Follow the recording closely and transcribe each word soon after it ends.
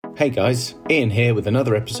Hey guys, Ian here with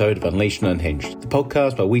another episode of Unleashed and Unhinged, the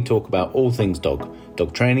podcast where we talk about all things dog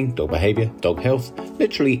training, dog behaviour, dog health,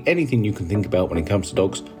 literally anything you can think about when it comes to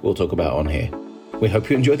dogs, we'll talk about on here. We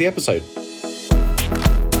hope you enjoy the episode.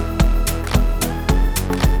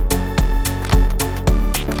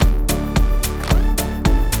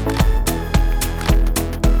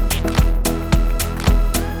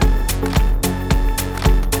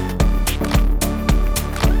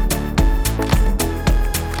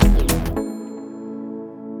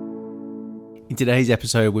 In today's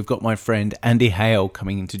episode, we've got my friend Andy Hale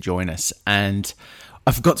coming in to join us, and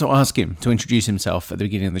I forgot to ask him to introduce himself at the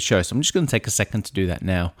beginning of the show, so I'm just going to take a second to do that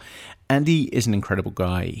now. Andy is an incredible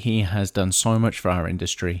guy. He has done so much for our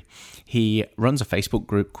industry. He runs a Facebook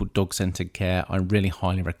group called Dog Centered Care. I really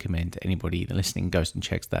highly recommend anybody listening goes and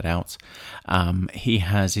checks that out. He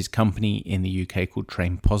has his company in the UK called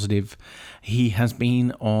Train Positive. He has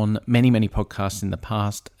been on many podcasts in the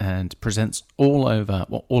past and presents all over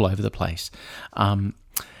the place.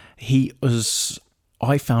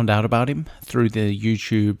 I found out about him through the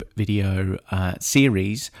YouTube video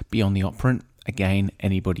series Beyond the Operant. Again,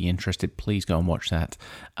 anybody interested, please go and watch that.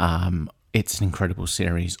 It's an incredible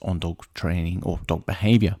series on dog training or dog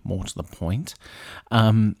behavior, more to the point.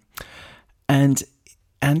 And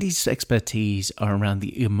Andy's expertise are around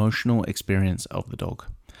the emotional experience of the dog.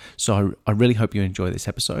 So I really hope you enjoy this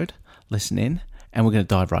episode. Listen in, and we're going to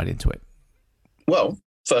dive right into it. Well,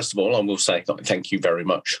 first of all, I will say thank you very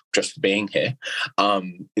much just for being here.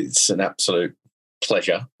 It's an absolute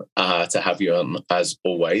pleasure to have you on, as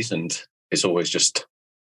always, and it's always just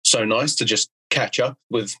so nice to just catch up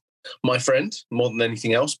with my friend more than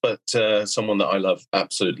anything else, but someone that I love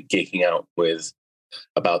absolutely geeking out with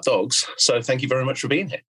about dogs. So thank you very much for being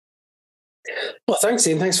here. Well, thanks,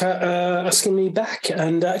 Ian. Thanks for asking me back.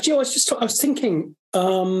 And I was thinking, we've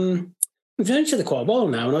known each other quite a while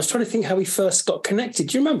now, and I was trying to think how we first got connected.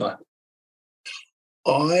 Do you remember?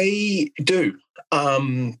 I do,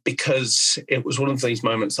 because it was one of these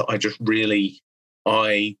moments that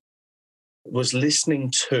I was listening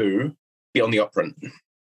to Beyond the Operant.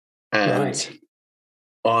 And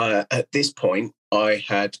right. At this point, I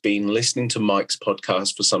had been listening to Mike's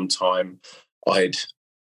podcast for some time. I'd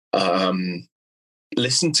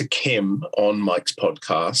listened to Kim on Mike's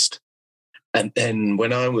podcast. And then when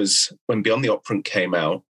Beyond the Operant came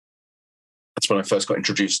out, that's when I first got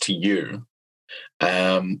introduced to you.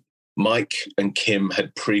 Mike and Kim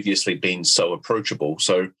had previously been so approachable.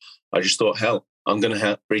 So I just thought, hell, I'm going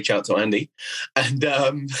to reach out to Andy. And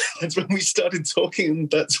that's when we started talking.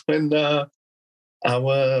 That's when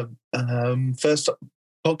our first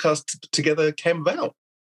podcast together came about.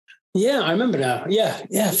 Yeah, I remember now. Yeah.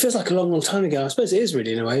 It feels like a long time ago. I suppose it is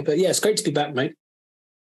really in a way. But yeah, it's great to be back, mate.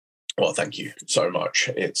 Well, thank you so much.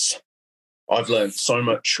 I've learned so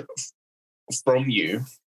much from you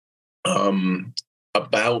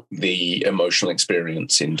about the emotional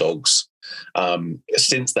experience in dogs.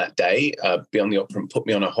 Since that day, Beyond the Operant put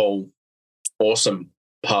me on a whole awesome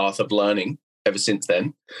path of learning ever since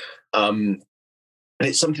then. And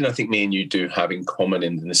it's something I think me and you do have in common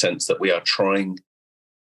in the sense that we are trying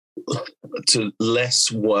to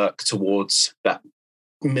less work towards that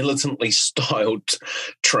militantly styled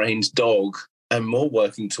trained dog and more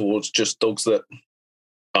working towards just dogs that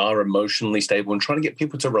are emotionally stable and trying to get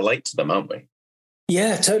people to relate to them, aren't we?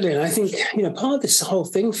 Yeah, totally. And I think, part of this whole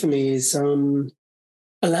thing for me is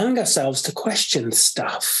allowing ourselves to question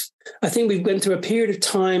stuff. I think we've been through a period of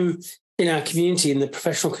time in our community, in the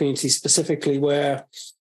professional community specifically, where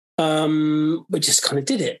we just kind of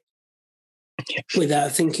did it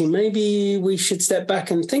without thinking maybe we should step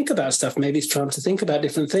back and think about stuff. Maybe it's time to think about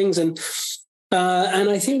different things. And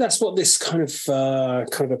I think that's what this kind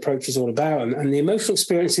of approach is all about. And the emotional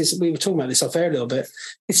experiences, we were talking about this off air a little bit,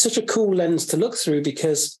 it's such a cool lens to look through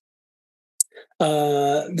because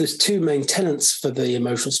there's two main tenets for the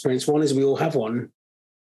emotional experience. One is we all have one.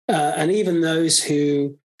 And even those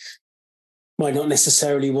who might not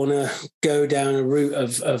necessarily want to go down a route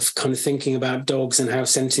of kind of thinking about dogs and how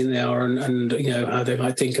sentient they are and how they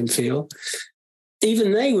might think and feel,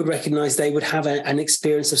 even they would recognize they would have an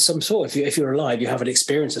experience of some sort. If you're alive, you have an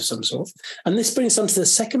experience of some sort. And this brings us on to the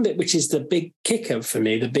second bit, which is the big kicker for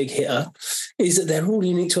me, the big hitter, is that they're all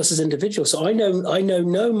unique to us as individuals. So I know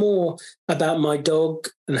no more about my dog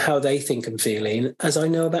and how they think and feeling as I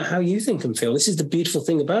know about how you think and feel. This is the beautiful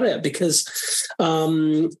thing about it, because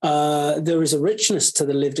there is a richness to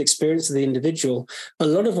the lived experience of the individual. A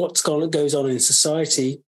lot of what goes on in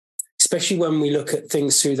society, especially when we look at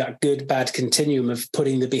things through that good-bad continuum of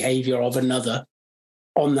putting the behavior of another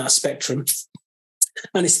on that spectrum,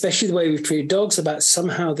 and especially the way we've treated dogs, about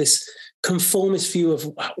somehow this conformist view of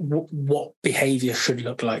what behavior should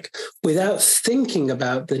look like without thinking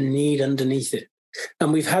about the need underneath it.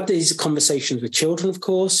 And we've had these conversations with children, of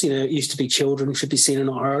course. It used to be children should be seen and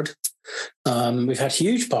not heard. We've had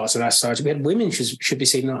huge parts of our society. We had women should be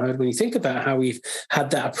seen and not heard when you think about how we've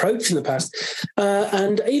had that approach in the past.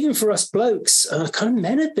 And even for us blokes, kind of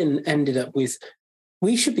men have ended up with,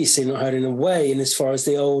 we should be seen and not heard in a way, and as far as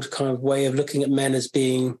the old kind of way of looking at men as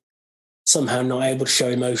being somehow not able to show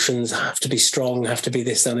emotions, have to be strong, have to be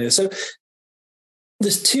this, that, and the other. So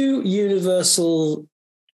there's two universal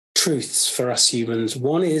truths for us humans.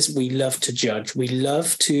 One is we love to judge. We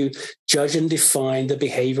love to judge and define the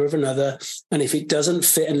behavior of another. And if it doesn't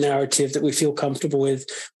fit a narrative that we feel comfortable with,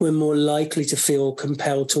 we're more likely to feel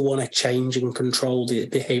compelled to want to change and control the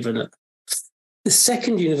behavior. The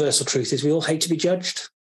second universal truth is we all hate to be judged.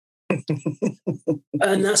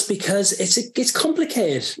 And that's because it's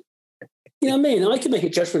complicated. You know what I mean? I could make a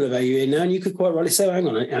judgment about you now, and you could quite rightly say, hang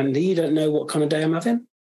on, Andy, you don't know what kind of day I'm having.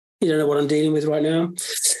 You don't know what I'm dealing with right now.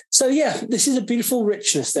 So, yeah, this is a beautiful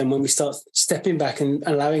richness then when we start stepping back and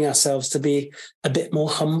allowing ourselves to be a bit more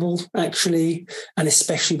humble, actually, and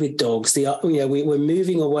especially with dogs. We're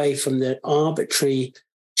moving away from the arbitrary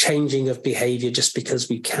changing of behavior just because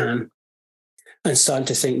we can, and starting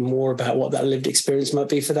to think more about what that lived experience might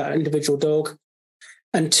be for that individual dog.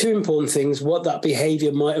 And two important things, what that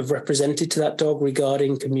behavior might have represented to that dog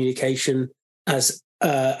regarding communication as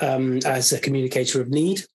a communicator of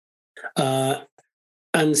need.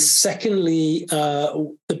 And secondly,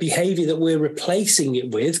 the behavior that we're replacing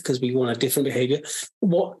it with, because we want a different behavior,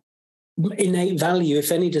 what innate value,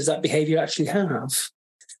 if any, does that behavior actually have?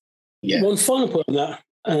 Yeah. One final point on that,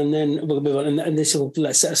 and then we'll move on, and this will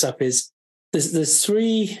set us up, is there's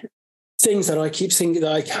three things that I keep thinking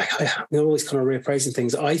that I'm always kind of reappraising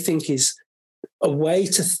things. I think is a way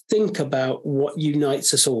to think about what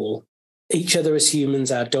unites us all, each other as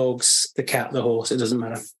humans, our dogs, the cat, the horse, it doesn't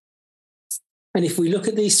matter. And if we look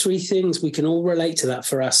at these three things, we can all relate to that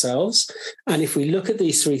for ourselves. And if we look at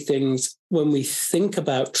these three things, when we think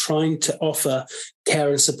about trying to offer care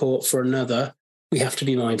and support for another, we have to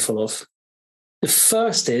be mindful of. The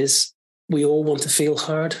first is we all want to feel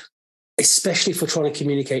heard, especially if we're trying to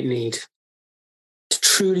communicate need. To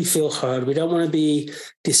truly feel heard. We don't want to be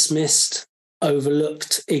dismissed,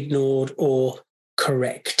 overlooked, ignored, or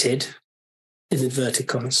corrected, in inverted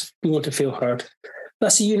commas. We want to feel heard.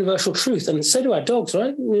 That's a universal truth. And so do our dogs,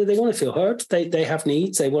 right? They want to feel heard. They have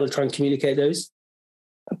needs. They want to try and communicate those.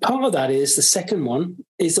 A part of that is, the second one,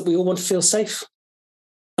 is that we all want to feel safe.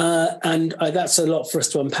 And that's a lot for us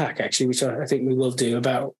to unpack, actually, which I think we will do,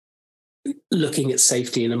 about looking at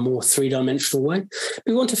safety in a more three-dimensional way.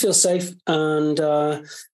 We want to feel safe, and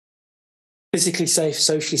physically safe,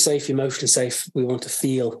 socially safe, emotionally safe. We want to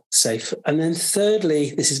feel safe. And then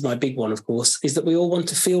thirdly, this is my big one, of course, is that we all want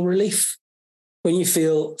to feel relief. When you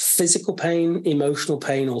feel physical pain, emotional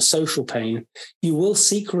pain, or social pain, you will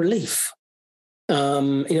seek relief. A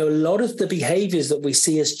lot of the behaviors that we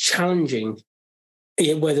see as challenging,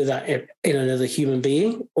 whether that in another human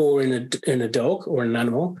being or in a dog or an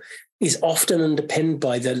animal, is often underpinned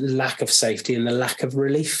by the lack of safety and the lack of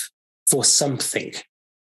relief for something.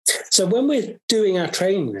 So when we're doing our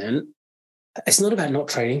training, then it's not about not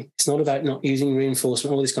training. It's not about not using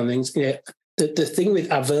reinforcement, all these kind of things. The thing with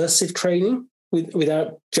aversive training,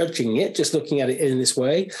 without judging it, just looking at it in this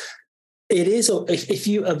way, it is, if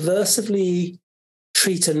you aversively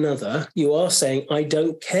treat another, you are saying, I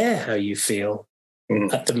don't care how you feel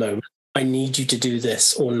at the moment. I need you to do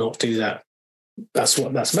this or not do that. That's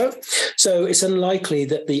what that's about. So it's unlikely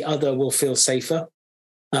that the other will feel safer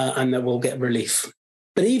and that we'll get relief.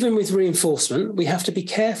 But even with reinforcement, we have to be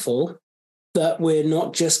careful that we're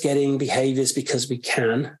not just getting behaviors because we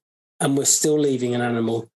can, and we're still leaving an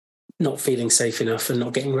animal not feeling safe enough and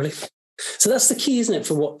not getting relief. So that's the key, isn't it,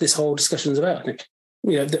 for what this whole discussion is about? I think.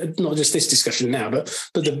 Not just this discussion now, but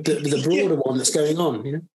the broader one that's going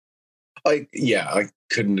on. I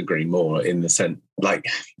couldn't agree more in the sense, I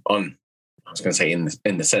was going to say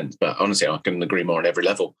in the sense, but honestly, I couldn't agree more on every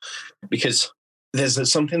level, because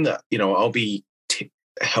there's something that I'll be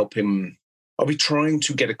trying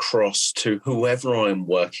to get across to whoever I'm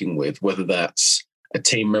working with, whether that's a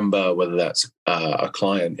team member, whether that's a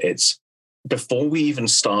client. It's, before we even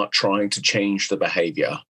start trying to change the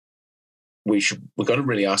behavior, we've got to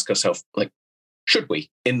really ask ourselves, should we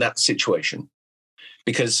in that situation?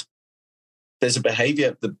 Because there's a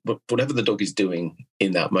behavior that whatever the dog is doing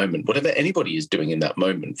in that moment, whatever anybody is doing in that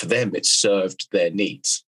moment, for them, it's served their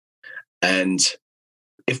needs. And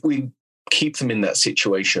if we keep them in that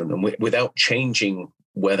situation and without changing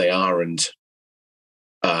where they are and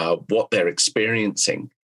what they're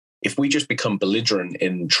experiencing, if we just become belligerent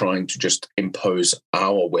in trying to just impose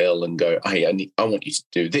our will and go, hey, I want you to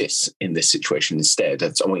do this in this situation instead.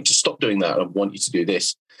 I want you to stop doing that. I want you to do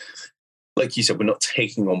this. Like you said, we're not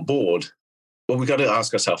taking on board. Well, we've got to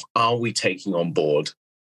ask ourselves, are we taking on board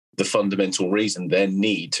the fundamental reason their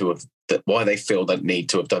need to have, that why they feel that need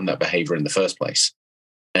to have done that behavior in the first place?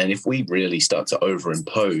 And if we really start to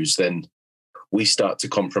overimpose, then we start to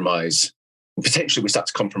compromise. Potentially, we start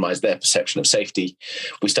to compromise their perception of safety.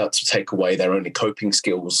 We start to take away their only coping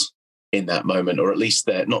skills in that moment, or at least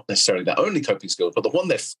they're not necessarily their only coping skills, but the one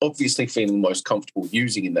they're obviously feeling most comfortable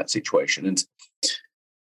using in that situation. And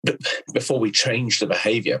before we change the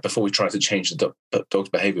behavior, before we try to change the dog's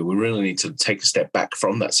behavior, we really need to take a step back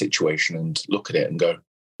from that situation and look at it and go,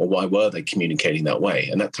 well, why were they communicating that way?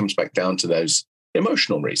 And that comes back down to those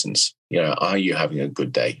emotional reasons. Are you having a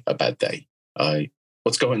good day, a bad day?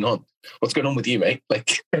 What's going on? What's going on with you, mate?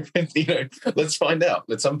 Like, let's find out.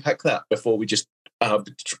 Let's unpack that before we just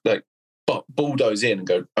bulldoze in and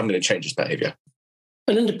go, I'm going to change this behavior.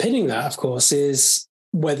 And underpinning that, of course, is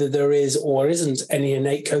whether there is or isn't any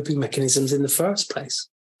innate coping mechanisms in the first place.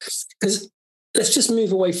 Because let's just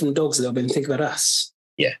move away from dogs a little bit and think about us.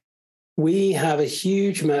 Yeah. We have a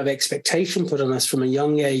huge amount of expectation put on us from a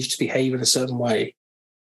young age to behave in a certain way.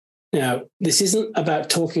 Now, this isn't about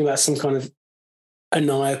talking about some kind of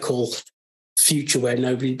anarchical future where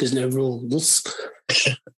there's no rules.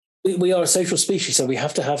 We are a social species, so we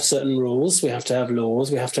have to have certain rules, we have to have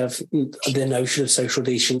laws, we have to have the notion of social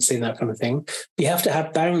decency and that kind of thing. We have to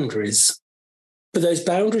have boundaries. But those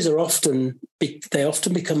boundaries are often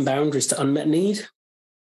become boundaries to unmet need.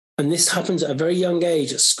 And this happens at a very young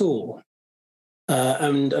age at school.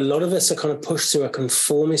 And a lot of us are kind of pushed through a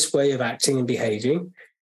conformist way of acting and behaving.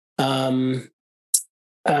 And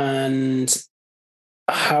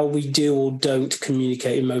how we do or don't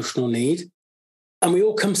communicate emotional need. And we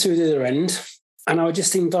all come through the other end. And I would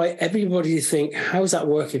just invite everybody to think, how's that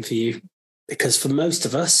working for you? Because for most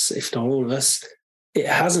of us, if not all of us, it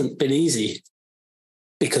hasn't been easy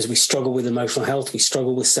because we struggle with emotional health. We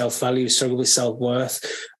struggle with self-value, we struggle with self-worth.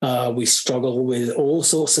 We struggle with all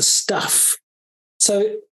sorts of stuff.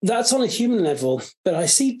 So that's on a human level, but I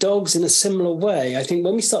see dogs in a similar way. I think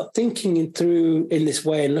when we start thinking through in this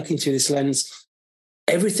way and looking through this lens,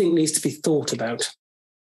 everything needs to be thought about,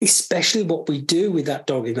 especially what we do with that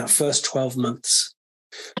dog in that first 12 months.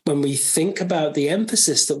 When we think about the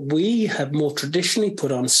emphasis that we have more traditionally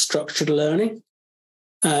put on structured learning,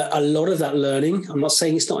 a lot of that learning, I'm not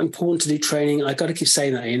saying it's not important to do training. I got to keep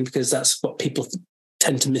saying that, Ian, because that's what people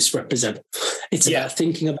tend to misrepresent. It's about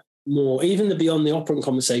thinking about more, even the beyond the operant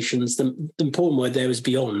conversations. The important word there was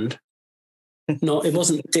beyond. It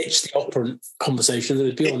wasn't ditch the operant conversation, it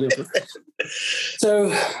was beyond the operant.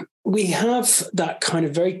 So we have that kind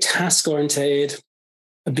of very task-oriented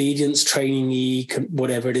obedience, training,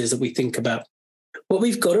 whatever it is that we think about. What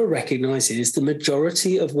we've got to recognize is the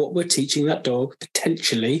majority of what we're teaching that dog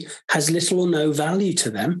potentially has little or no value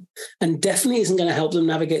to them and definitely isn't going to help them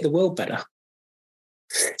navigate the world better.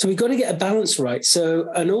 So we've got to get a balance right.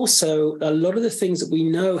 And also a lot of the things that we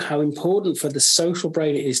know how important for the social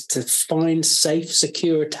brain it is to find safe,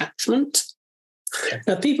 secure attachment.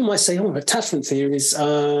 Now, people might say, attachment theory is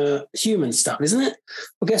human stuff, isn't it?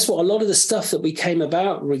 Well, guess what? A lot of the stuff that we came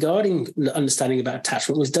about regarding understanding about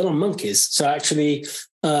attachment was done on monkeys. So actually,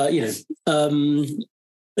 it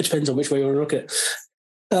depends on which way you want to look at it.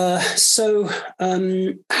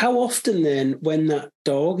 How often then, when that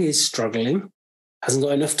dog is struggling, hasn't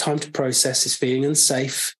got enough time to process, is feeling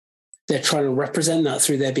unsafe, they're trying to represent that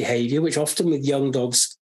through their behavior, which often with young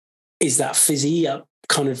dogs is that fizzy,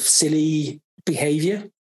 kind of silly behavior.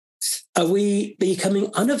 Are we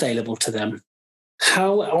becoming unavailable to them?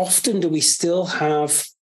 How often do we still have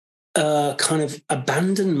a kind of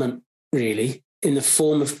abandonment, really, in the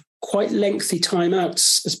form of quite lengthy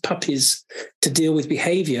timeouts as puppies to deal with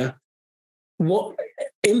behavior? What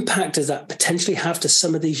impact does that potentially have to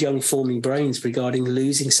some of these young forming brains regarding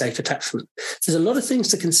losing safe attachment? There's a lot of things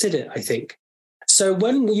to consider, I think. So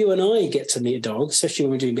when you and I get to meet a dog, especially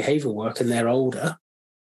when we're doing behavioral work and they're older,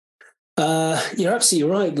 you're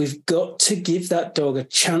absolutely right. We've got to give that dog a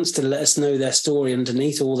chance to let us know their story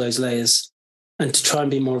underneath all those layers and to try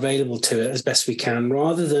and be more available to it as best we can,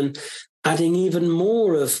 rather than adding even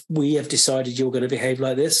more of, we have decided you're going to behave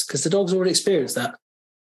like this, because the dog's already experienced that.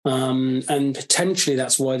 And potentially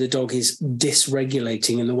that's why the dog is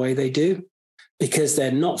dysregulating in the way they do, because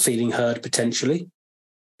they're not feeling heard potentially.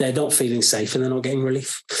 They're not feeling safe and they're not getting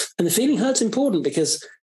relief. And the feeling heard's important because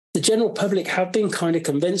the general public have been kind of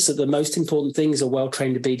convinced that the most important thing is a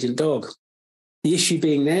well-trained, obedient dog. The issue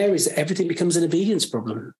being there is that everything becomes an obedience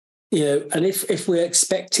problem. And if we're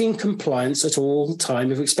expecting compliance at all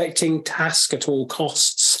time, if we're expecting task at all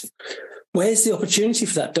costs, where's the opportunity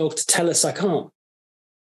for that dog to tell us I can't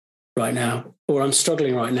right now, or I'm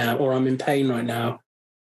struggling right now, or I'm in pain right now,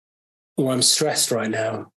 or I'm stressed right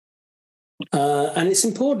now? And it's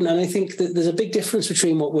important. And I think that there's a big difference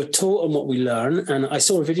between what we're taught and what we learn. And I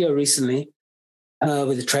saw a video recently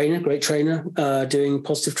with a trainer, great trainer, doing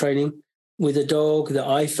positive training with a dog that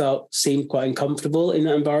I felt seemed quite uncomfortable in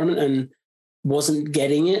that environment and wasn't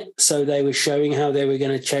getting it. So they were showing how they were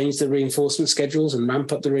going to change the reinforcement schedules and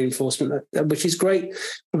ramp up the reinforcement, which is great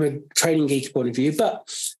from a training geek point of view.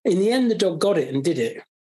 But in the end, the dog got it and did it.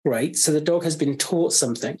 Great. So the dog has been taught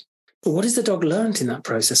something. But what has the dog learned in that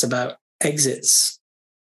process about exits,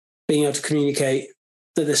 being able to communicate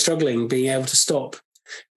that they're struggling, being able to stop?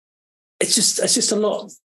 It's just a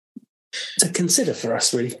lot to consider for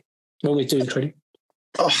us, really, when we're doing training.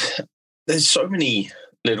 Oh, there's so many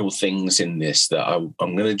little things in this that I'm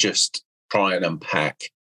going to just try and unpack,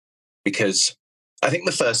 because I think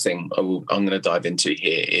the first thing I'm going to dive into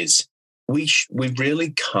here is we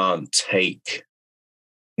really can't take,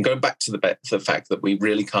 and go back to the fact that we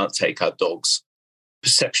really can't take our dog's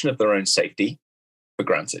perception of their own safety for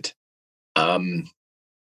granted.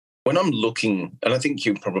 When I'm looking, and I think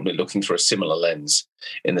you're probably looking through a similar lens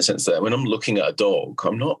in the sense that when I'm looking at a dog,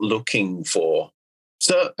 I'm not looking for,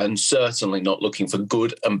 and certainly not looking for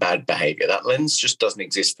good and bad behavior. That lens just doesn't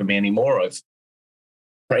exist for me anymore. I've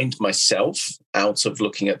trained myself out of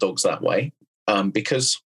looking at dogs that way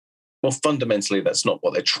because, well, fundamentally, that's not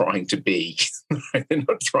what they're trying to be. They're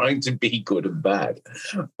not trying to be good and bad.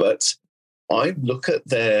 But I look at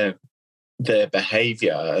their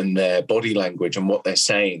behavior and their body language and what they're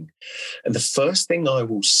saying. And the first thing I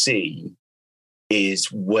will see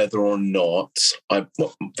is whether or not,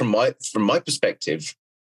 from my perspective,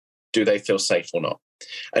 do they feel safe or not?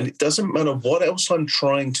 And it doesn't matter what else I'm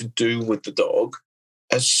trying to do with the dog.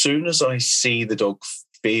 As soon as I see the dog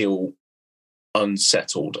feel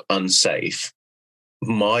unsettled, unsafe,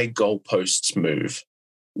 my goalposts move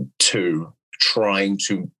to trying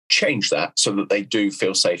to change that so that they do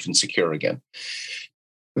feel safe and secure again,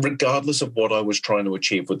 regardless of what I was trying to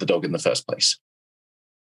achieve with the dog in the first place.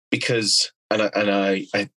 Because, and I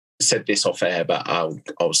said this off air, but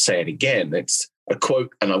I'll say it again. It's a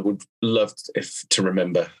quote, and I would love to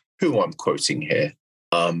remember who I'm quoting here.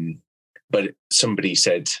 But somebody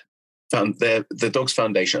said, the dog's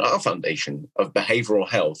foundation, our foundation of behavioral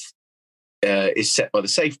health is set by the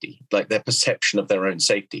safety, like their perception of their own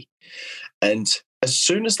safety. And as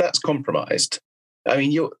soon as that's compromised, I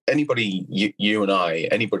mean, you and I,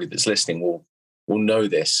 anybody that's listening will know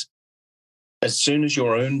this. As soon as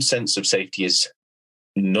your own sense of safety is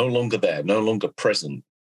no longer there, no longer present,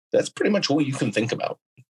 that's pretty much all you can think about.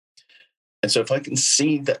 And so if I can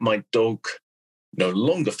see that my dog no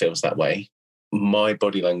longer feels that way, my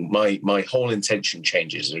body language, my whole intention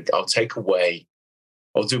changes. I'll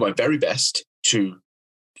do my very best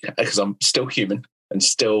because I'm still human and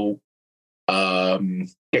still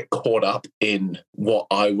get caught up in what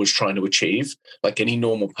I was trying to achieve, like any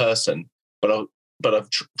normal person. But I'm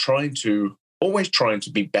always trying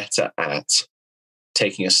to be better at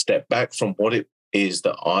taking a step back from what it is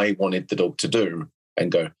that I wanted the dog to do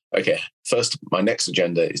and go, okay, first, my next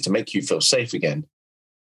agenda is to make you feel safe again.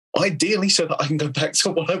 Ideally, so that I can go back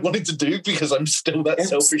to what I wanted to do, because I'm still that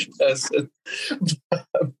selfish person.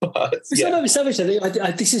 But, it's not selfish.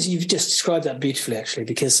 I think you've just described that beautifully, actually,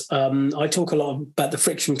 because I talk a lot about the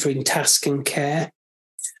friction between task and care,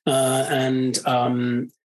 and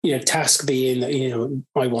task being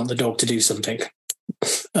I want the dog to do something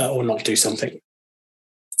or not do something.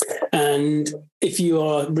 And if you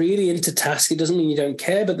are really into task, it doesn't mean you don't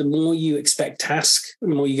care, but the more you expect task, the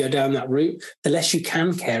more you go down that route, the less you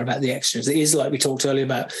can care about the extras. It is like we talked earlier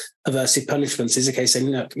about aversive punishments. Is a case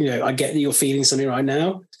saying, I get that you're feeling something right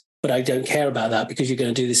now, but I don't care about that because you're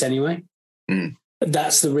going to do this anyway. Mm.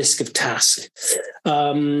 That's the risk of task.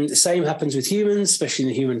 The same happens with humans, especially in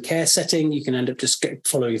the human care setting. You can end up just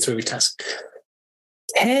following through with task.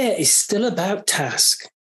 Care is still about task.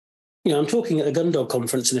 I'm talking at the Gun Dog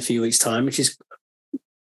Conference in a few weeks' time, which is,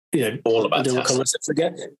 all about task. I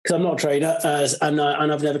forget, because I'm not a trainer, and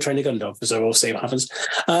I've never trained a gun dog, so we'll see what happens.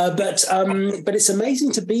 But it's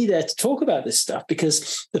amazing to be there to talk about this stuff,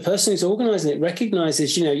 because the person who's organising it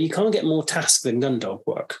recognises, you can't get more task than gun dog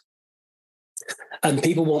work, and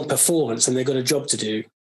people want performance, and they've got a job to do.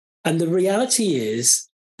 And the reality is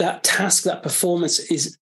that task, that performance,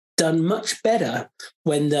 is done much better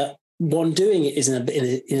when the one doing it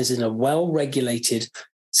is in a well-regulated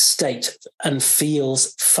state and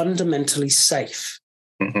feels fundamentally safe.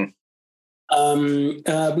 Mm-hmm.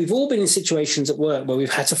 We've all been in situations at work where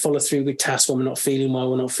we've had to follow through with tasks when we're not feeling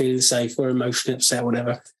well, we're not feeling safe, we're emotionally upset,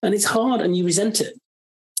 whatever. And it's hard and you resent it.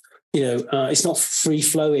 It's not free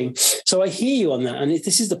flowing. So I hear you on that. And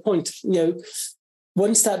this is the point,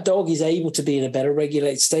 once that dog is able to be in a better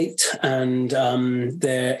regulated state and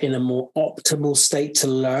they're in a more optimal state to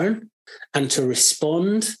learn and to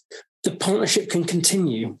respond, the partnership can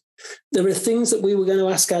continue. There are things that we were going to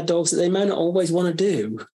ask our dogs that they may not always want to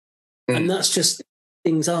do. And that's just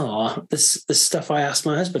things are. The stuff I ask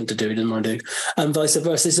my husband to do, he doesn't want to do, and vice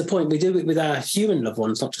versa. There's a point we do it with our human loved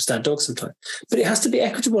ones, not just our dogs sometimes. But it has to be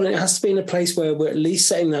equitable, and it has to be in a place where we're at least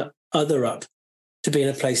setting that other up to be in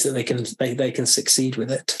a place that they can succeed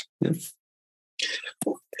with it. Yeah.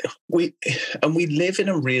 We live in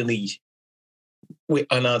a really,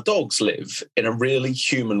 and our dogs live in a really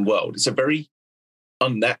human world. It's a very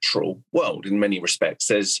unnatural world in many respects.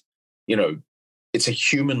 There's, it's a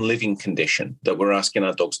human living condition that we're asking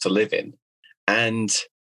our dogs to live in. And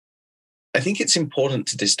I think it's important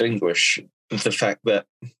to distinguish the fact that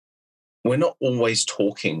we're not always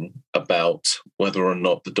talking about whether or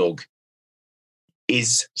not the dog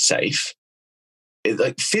is safe.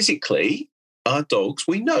 Like physically, our dogs,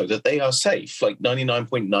 we know that they are safe, like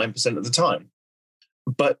 99.9% of the time.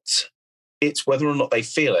 But it's whether or not they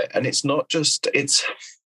feel it. And it's not just, it's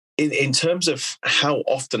in terms of how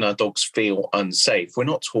often our dogs feel unsafe, we're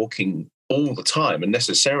not talking all the time and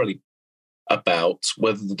necessarily about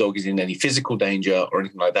whether the dog is in any physical danger or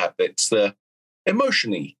anything like that. It's the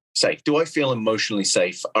emotionally safe. Do I feel emotionally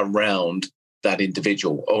safe around that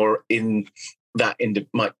individual, or in that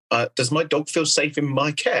does my dog feel safe in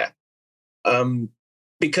my care?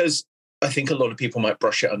 Because I think a lot of people might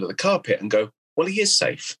brush it under the carpet and go, well, he is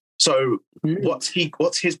safe. So what's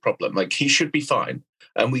his problem? Like, he should be fine.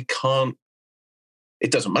 And we can't,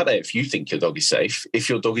 it doesn't matter if you think your dog is safe. If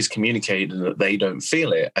your dog is communicating that they don't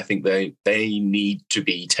feel it, I think they need to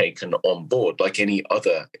be taken on board like any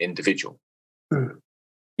other individual.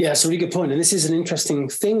 Yeah, it's a really good point. And this is an interesting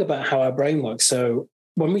thing about how our brain works. So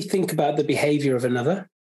when we think about the behavior of another,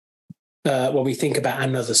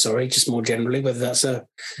 just more generally, whether that's a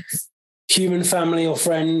human family or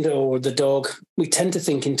friend or the dog, we tend to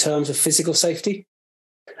think in terms of physical safety.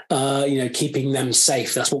 Keeping them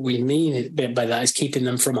safe. That's what we mean by that, is keeping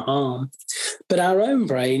them from harm. But our own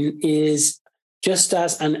brain is just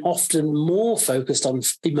as and often more focused on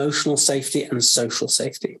emotional safety and social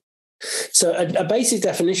safety. So a basic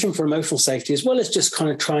definition for emotional safety, as well as just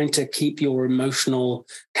kind of trying to keep your emotional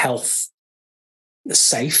health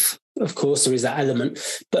safe, of course, there is that element.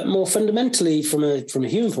 But more fundamentally, from a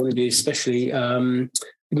human point of view, especially,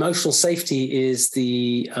 emotional safety is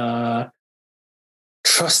the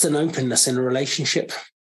trust and openness in a relationship.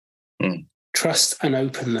 Trust and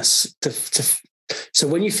openness. So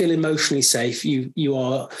when you feel emotionally safe, you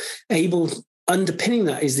are able. Underpinning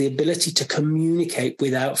that is the ability to communicate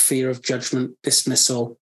without fear of judgment,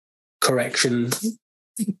 dismissal, correction,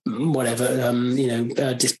 whatever.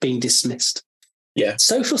 Just being dismissed. Yeah.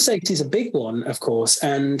 Social safety is a big one, of course,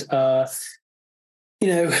 and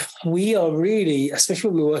we are really,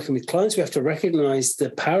 especially when we're working with clients, we have to recognize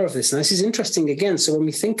the power of this. And this is interesting again. So when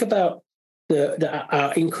we think about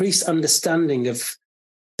our increased understanding of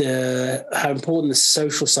how important the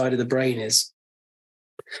social side of the brain is,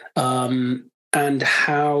 and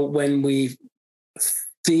how when we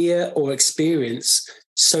fear or experience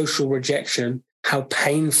social rejection, how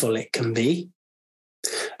painful it can be.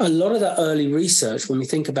 A lot of that early research, when we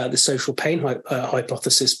think about the social pain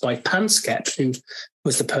hypothesis by Panskep, who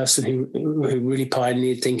was the person who really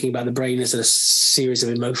pioneered thinking about the brain as a series of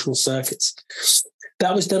emotional circuits,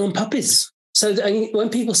 that was done on puppies. So when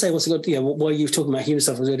people say, what's it got, why are you talking about human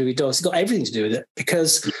stuff, what's it got to do with dogs? It's got everything to do with it,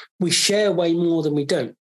 because we share way more than we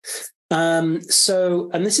don't. And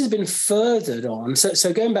this has been furthered on.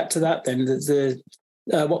 So going back to that, then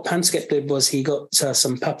what Panskep did was he got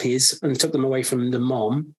some puppies and took them away from the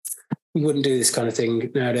mom. We wouldn't do this kind of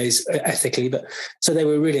thing nowadays ethically, but so they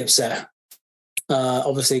were really upset,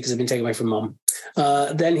 obviously, because they've been taken away from mom.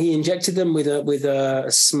 Then he injected them with a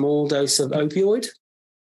small dose of opioid,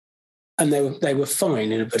 and they were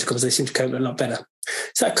fine in inverted commas. They seemed to cope a lot better.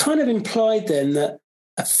 So that kind of implied then that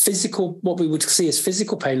what we would see as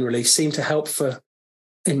physical pain relief seemed to help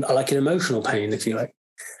in emotional pain, if you like.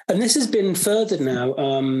 And this has been furthered now.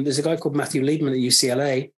 There's a guy called Matthew Liebman at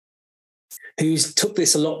UCLA who's took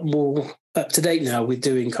this a lot more up to date now with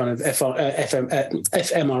doing kind of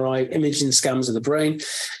fMRI imaging scans of the brain.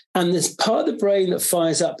 And there's part of the brain that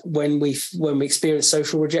fires up when we experience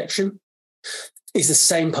social rejection is the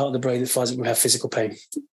same part of the brain that fires up when we have physical pain.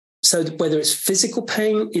 So whether it's physical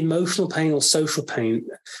pain, emotional pain, or social pain,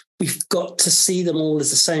 we've got to see them all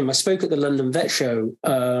as the same. I spoke at the London Vet Show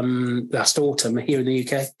last autumn here in the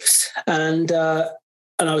UK, and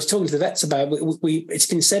I was talking to the vets about it's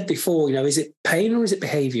been said before, is it pain or is it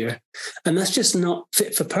behaviour? And that's just not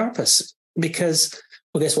fit for purpose, because,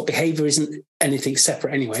 well, guess what? Behaviour isn't anything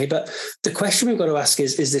separate anyway. But the question we've got to ask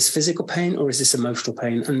is this physical pain or is this emotional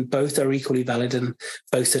pain? And both are equally valid and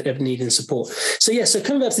both are needing support. So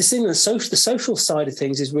coming back to this thing, the social side of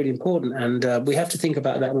things is really important. And we have to think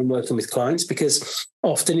about that when working with clients, because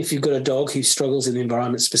often if you've got a dog who struggles in the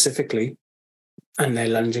environment specifically, and they're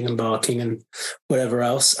lunging and barking and whatever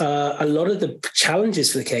else, a lot of the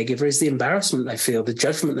challenges for the caregiver is the embarrassment they feel, the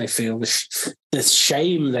judgment they feel, the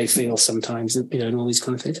shame they feel sometimes, and all these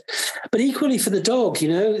kind of things. But equally for the dog,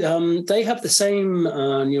 they have the same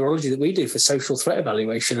neurology that we do for social threat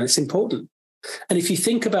evaluation, and it's important. And if you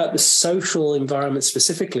think about the social environment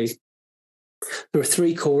specifically, there are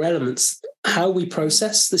three core elements. How we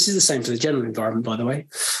process, this is the same for the general environment, by the way,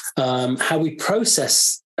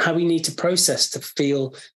 how we need to process to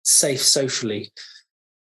feel safe socially.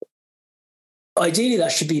 Ideally,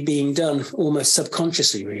 that should be being done almost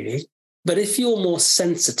subconsciously, really. But if you're more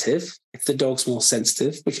sensitive, if the dog's more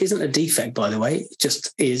sensitive, which isn't a defect, by the way, it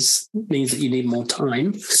just means that you need more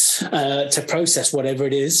time to process whatever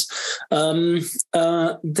it is, then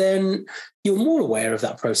you're more aware of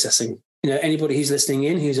that processing. Anybody who's listening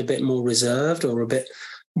in who's a bit more reserved or a bit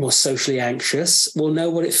more socially anxious will know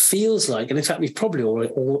what it feels like. And in fact, we've probably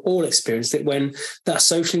all experienced it when that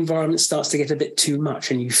social environment starts to get a bit too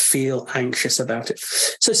much and you feel anxious about it.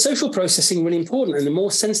 So social processing is really important. And the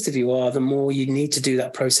more sensitive you are, the more you need to do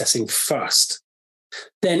that processing first.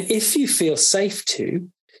 Then if you feel safe to,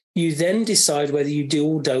 you then decide whether you do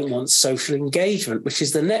or don't want social engagement, which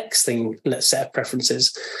is the next thing, let's set of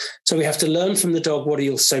preferences. So we have to learn from the dog, what are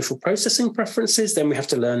your social processing preferences? Then we have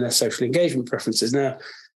to learn their social engagement preferences. Now,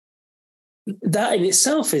 that in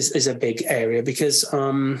itself is a big area, because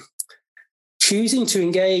choosing to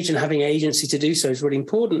engage and having agency to do so is really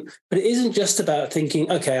important. But it isn't just about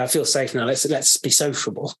thinking, okay, I feel safe now, let's be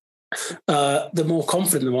sociable. The more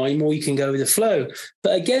confident the more you can go with the flow.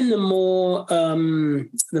 But again, the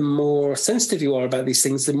more sensitive you are about these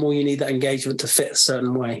things, the more you need that engagement to fit a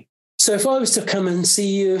certain way. So if I was to come and see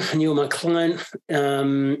you and you're my client,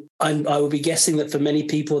 I would be guessing that for many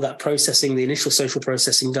people that processing, the initial social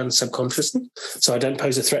processing done subconsciously, so I don't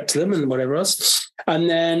pose a threat to them and whatever else. And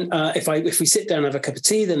then if we sit down and have a cup of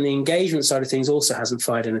tea, then the engagement side of things also hasn't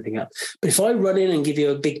fired anything up. But if I run in and give you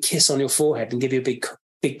a big kiss on your forehead and give you a big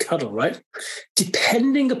cuddle, right?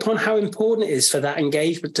 Depending upon how important it is for that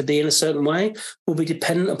engagement to be in a certain way, will be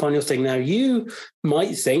dependent upon your thing. Now, you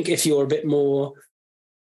might think, if you're a bit more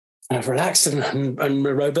relaxed and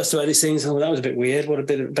robust about these things, oh, that was a bit weird. But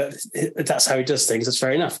that's how he does things. That's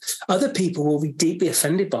fair enough. Other people will be deeply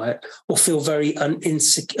offended by it or feel very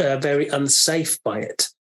unsafe by it.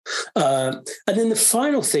 And then the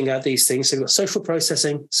final thing out of these things, so you've got social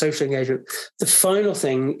processing, social engagement. The final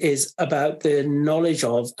thing is about the knowledge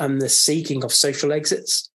of and the seeking of social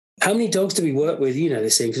exits. How many dogs do we work with?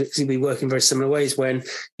 This thing, because we work in very similar ways. When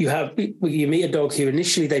you meet a dog who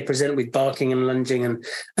initially they present with barking and lunging and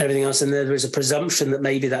everything else, and there is a presumption that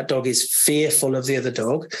maybe that dog is fearful of the other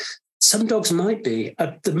dog. Some dogs might be.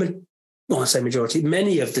 I say majority.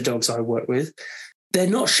 Many of the dogs I work with, they're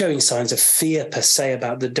not showing signs of fear per se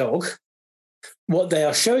about the dog. What they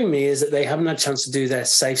are showing me is that they haven't had a chance to do their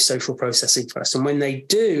safe social processing first. And when they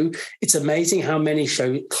do, it's amazing how many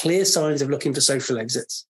show clear signs of looking for social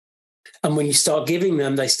exits. And when you start giving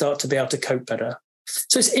them, they start to be able to cope better.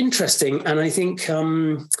 So it's interesting. And I think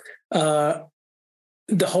the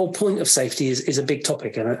whole point of safety is a big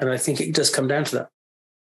topic. And I think it does come down to that.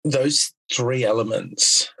 Those three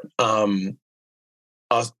elements are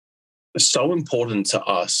so important to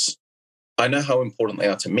us. I know how important they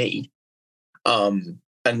are to me.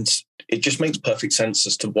 And it just makes perfect sense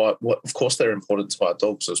as to what of course they're important to our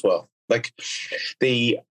dogs as well. Like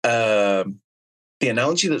the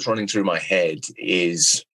analogy that's running through my head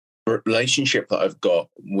is a relationship that I've got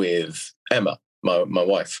with Emma, my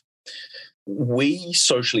wife. We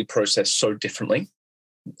socially process so differently.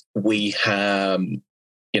 We have,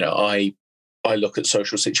 I look at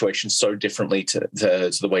social situations so differently to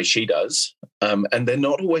the way she does. And they're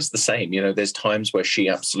not always the same. There's times where she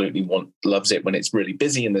absolutely loves it when it's really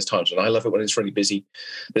busy, and there's times when I love it when it's really busy.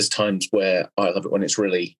 There's times where I love it when it's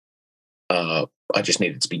really, I just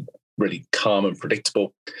need it to be really calm and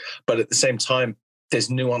predictable. But at the same time, there's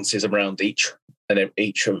nuances around every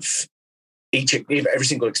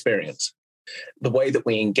single experience. The way that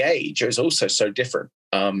we engage is also so different.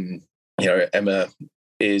 Emma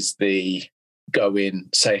is the go in,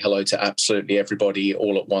 say hello to absolutely everybody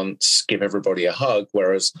all at once, give everybody a hug,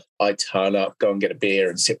 whereas I turn up, go and get a beer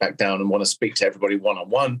and sit back down and want to speak to everybody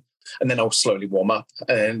one-on-one, and then I'll slowly warm up.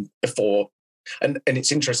 And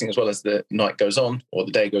it's interesting as well, as the night goes on or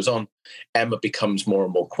the day goes on, Emma becomes more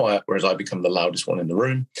and more quiet, whereas I become the loudest one in the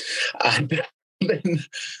room. And then,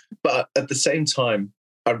 but at the same time,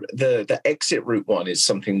 the exit route one is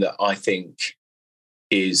something that I think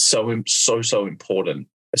is so important.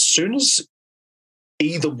 As soon as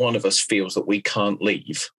either one of us feels that we can't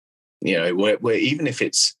leave, we're even if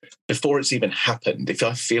it's before it's even happened, if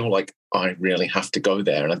I feel like I really have to go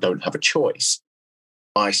there and I don't have a choice,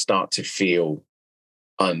 I start to feel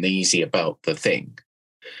uneasy about the thing.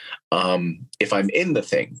 If I'm in the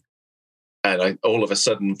thing and I all of a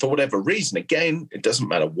sudden, for whatever reason, again, it doesn't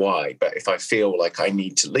matter why, but if I feel like I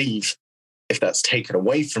need to leave, if that's taken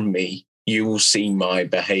away from me, you will see my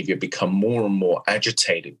behavior become more and more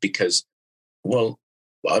agitated because, well,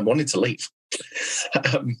 I wanted to leave.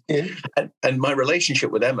 And my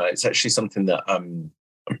relationship with Emma is actually something that I'm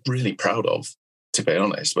really proud of, to be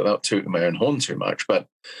honest, without tooting my own horn too much. But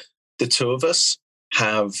the two of us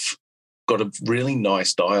have got a really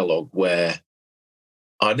nice dialogue where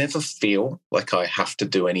I never feel like I have to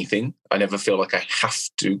do anything. I never feel like I have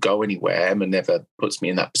to go anywhere. Emma never puts me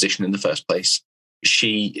in that position in the first place.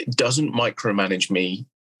 She doesn't micromanage me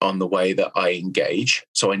on the way that I engage.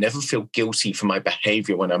 So I never feel guilty for my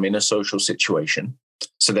behavior when I'm in a social situation.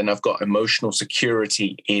 So then I've got emotional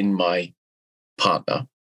security in my partner.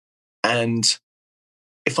 And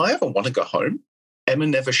if I ever want to go home, Emma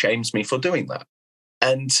never shames me for doing that.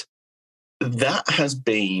 And that has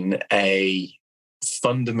been a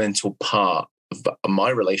fundamental part of my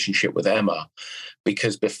relationship with Emma,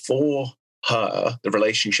 because before her, the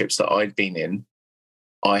relationships that I'd been in,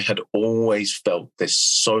 I had always felt this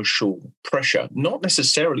social pressure, not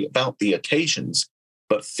necessarily about the occasions,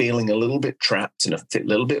 but feeling a little bit trapped and a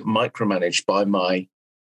little bit micromanaged by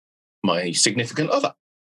my significant other.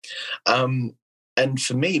 And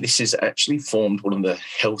for me, this has actually formed one of the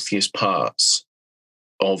healthiest parts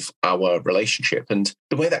of our relationship. And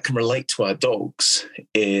the way that can relate to our dogs,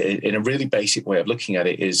 in a really basic way of looking at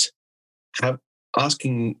it, is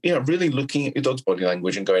asking, really looking at your dog's body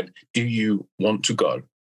language and going, do you want to go?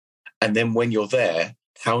 And then when you're there,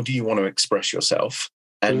 how do you want to express yourself?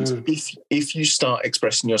 And if you start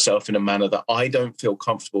expressing yourself in a manner that I don't feel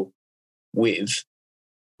comfortable with,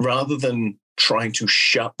 rather than trying to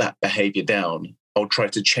shut that behavior down, I'll try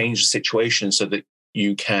to change the situation so that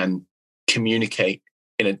you can communicate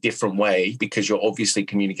in a different way, because you're obviously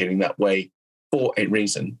communicating that way for a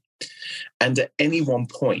reason. And at any one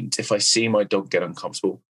point, if I see my dog get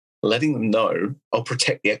uncomfortable, letting them know, I'll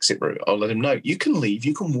protect the exit route. I'll let them know, you can leave,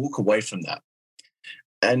 you can walk away from that.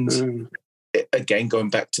 And again,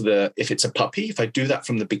 going back to if it's a puppy, if I do that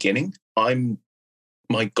from the beginning,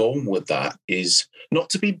 my goal with that is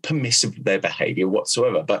not to be permissive of their behavior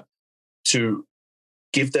whatsoever, but to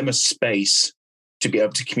give them a space to be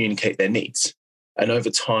able to communicate their needs. And over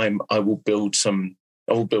time, I will build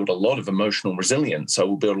a lot of emotional resilience. I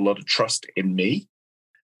will build a lot of trust in me.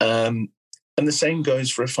 And the same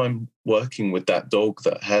goes for if I'm working with that dog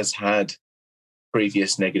that has had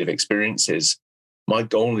previous negative experiences. My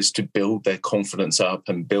goal is to build their confidence up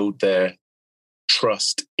and build their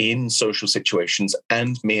trust in social situations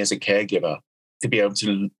and me as a caregiver for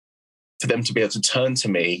them to be able to turn to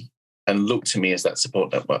me and look to me as that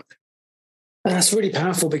support network. And that's really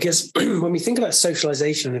powerful, because when we think about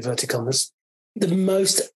socialization in inverted commas, the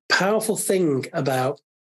most powerful thing about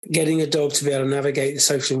getting a dog to be able to navigate the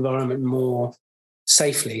social environment more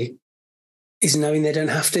safely is knowing they don't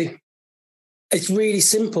have to. It's really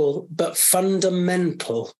simple, but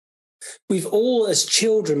fundamental. We've all, as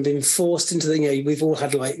children, been forced into we've all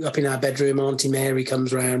had, like, up in our bedroom, Auntie Mary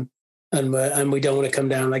comes round and we don't want to come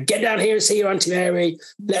down, like, get down here and see your Auntie Mary,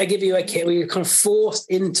 let her give you a kit. We're kind of forced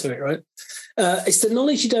into it, right? It's the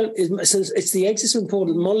knowledge you don't, it's the exit is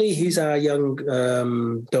important. Molly, who's our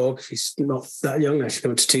young dog, she's not that young now, she's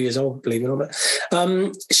coming to 2 years old, believe it or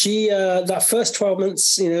not. She, that first 12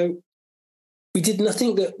 months, we did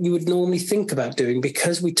nothing that you would normally think about doing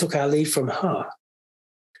because we took our lead from her.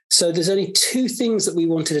 So there's only two things that we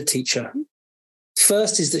wanted to teach her.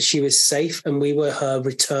 First is that she was safe and we were her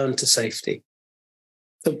return to safety.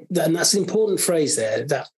 And that's an important phrase there,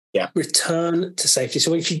 that return to safety.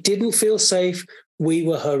 So when she didn't feel safe, we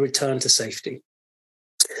were her return to safety.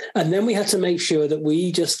 And then we had to make sure that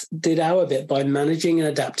we just did our bit by managing and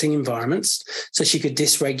adapting environments so she could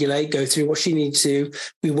dysregulate, go through what she needed to.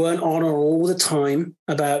 We weren't on her all the time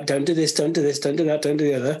about don't do this, don't do this, don't do that, don't do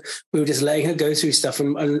the other. We were just letting her go through stuff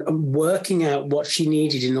and working out what she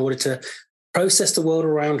needed in order to process the world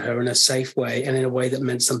around her in a safe way and in a way that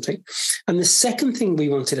meant something. And the second thing we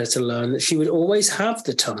wanted her to learn, that she would always have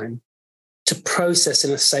the time to process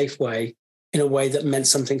in a safe way, in a way that meant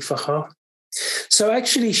something for her. So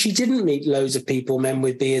actually, she didn't meet loads of people, men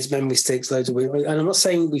with beards, men with sticks, loads of women. And I'm not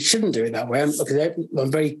saying we shouldn't do it that way.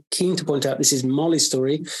 I'm very keen to point out this is Molly's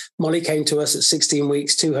story. Molly came to us at 16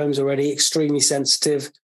 weeks, 2 homes already, extremely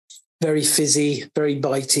sensitive, very fizzy, very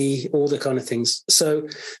bitey, all the kind of things. So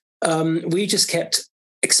we just kept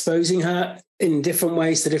exposing her in different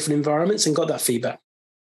ways to different environments and got that feedback.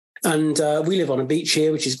 And we live on a beach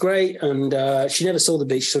here, which is great. And she never saw the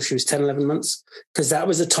beach till she was 10, 11 months, because that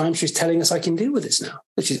was the time she was telling us I can deal with this now,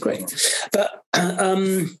 which is great. But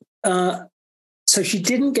so she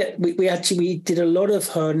didn't get, we did a lot of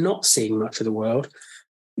her not seeing much of the world,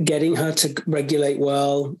 getting her to regulate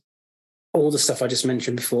well, all the stuff I just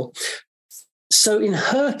mentioned before. So in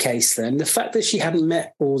her case, then, the fact that she hadn't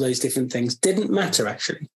met all those different things didn't matter,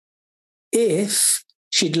 actually, if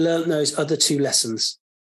she'd learned those other 2 lessons.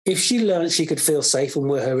 If she learned she could feel safe and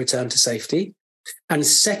were her return to safety. And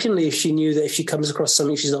secondly, if she knew that if she comes across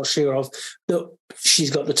something she's not sure of, that she's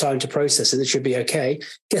got the time to process it, it should be okay.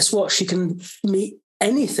 Guess what? She can meet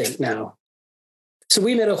anything now. So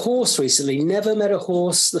we met a horse recently, never met a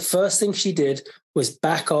horse. The first thing she did was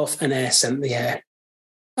back off and air scent the air.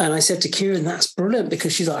 And I said to Kieran, that's brilliant,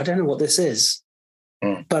 because she's like, I don't know what this is,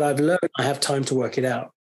 but I've learned I have time to work it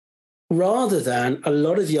out. Rather than a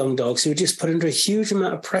lot of young dogs who are just put under a huge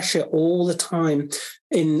amount of pressure all the time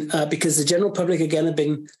because the general public, again, have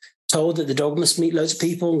been told that the dog must meet loads of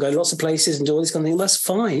people and go lots of places and do all this kind of thing. That's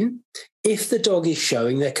fine if the dog is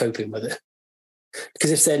showing they're coping with it.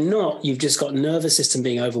 Because if they're not, you've just got nervous system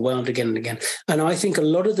being overwhelmed again and again. And I think a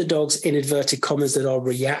lot of the dogs, in inverted commas, that are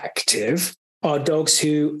reactive are dogs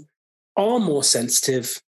who are more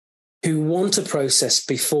sensitive, who want to process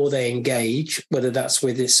before they engage, whether that's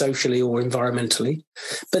with it socially or environmentally.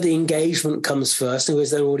 But the engagement comes first,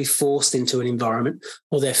 because they're already forced into an environment,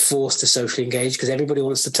 or they're forced to socially engage because everybody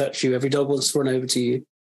wants to touch you. Every dog wants to run over to you.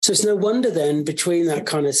 So it's no wonder then, between that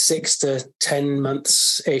kind of 6 to 10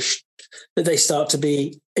 months-ish, that they start to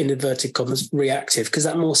be, in inverted commas, reactive, because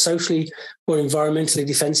that more socially or environmentally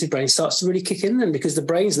defensive brain starts to really kick in then, because the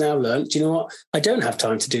brain's now learned, do you know what? I don't have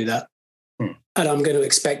time to do that. And I'm going to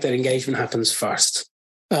expect that engagement happens first.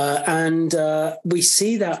 And we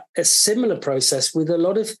see that a similar process with a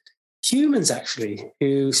lot of humans, actually,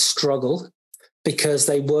 who struggle because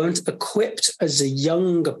they weren't equipped as a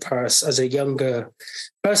younger person,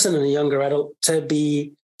 and a younger adult, to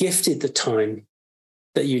be gifted the time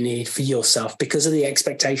that you need for yourself because of the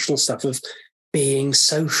expectational stuff of being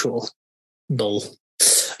social. In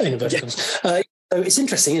inverted commas. So it's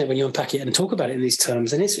interesting, isn't it, when you unpack it and talk about it in these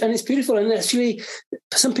terms, and it's beautiful. And actually,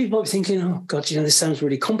 some people might be thinking, "Oh God, this sounds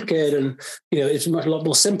really complicated," and it's a lot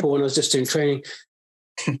more simple when I was just doing training.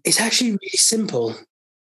 It's actually really simple.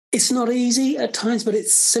 It's not easy at times, but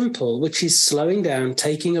it's simple, which is slowing down,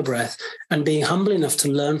 taking a breath, and being humble enough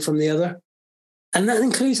to learn from the other. And that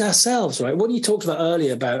includes ourselves, right? What you talked about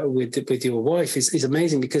earlier about with your wife is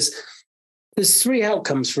amazing, because there's 3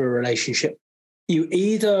 outcomes for a relationship. You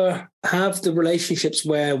either have the relationships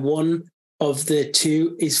where one of the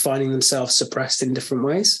 2 is finding themselves suppressed in different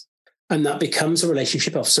ways, and that becomes a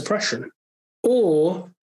relationship of suppression.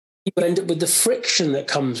 Or you end up with the friction that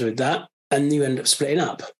comes with that, and you end up splitting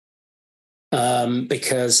up.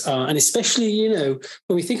 Because, and especially, when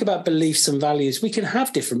we think about beliefs and values, we can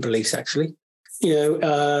have different beliefs, actually.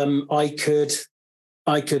 I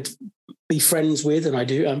could be friends with, and I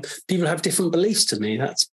do, people have different beliefs to me.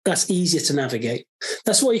 That's easier to navigate.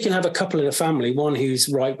 That's why you can have a couple in a family, one who's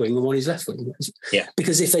right wing and one who's left wing. Yeah.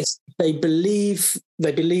 Because if they believe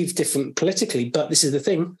different politically, but this is the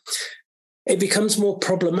thing, it becomes more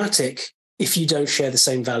problematic if you don't share the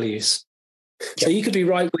same values. Yeah. So you could be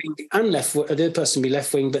right wing and left, the other person be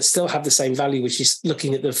left wing, but still have the same value, which is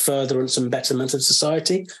looking at the furtherance and betterment of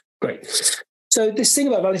society. Great. So this thing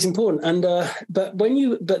about value is important, and but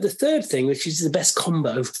the third thing, which is the best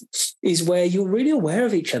combo, is where you're really aware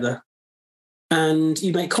of each other, and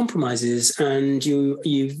you make compromises, and you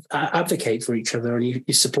advocate for each other, and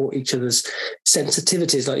you support each other's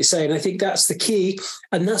sensitivities, like you say. And I think that's the key,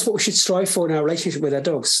 and that's what we should strive for in our relationship with our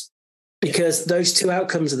dogs, because those 2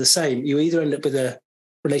 outcomes are the same. You either end up with a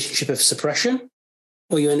relationship of suppression,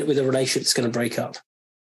 or you end up with a relationship that's going to break up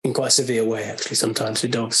in quite a severe way, actually, sometimes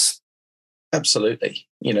with dogs. Absolutely.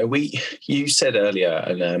 You said earlier,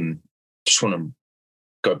 and just want to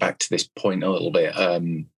go back to this point a little bit.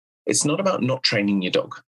 It's not about not training your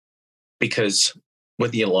dog, because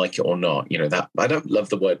whether you like it or not, that I don't love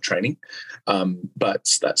the word training,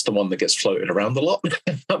 but that's the one that gets floated around a lot.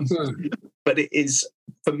 But it is,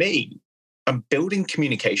 for me, I'm building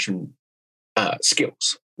communication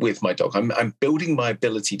skills with my dog. I'm building my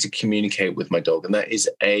ability to communicate with my dog, and that is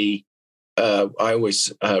I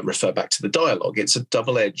always refer back to the dialogue. It's a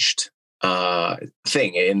double-edged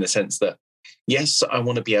thing, in the sense that, yes, I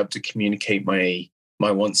want to be able to communicate my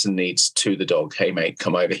wants and needs to the dog. Hey, mate,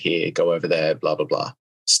 come over here, go over there, blah, blah, blah.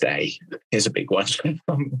 Stay. Here's a big one.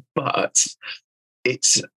 But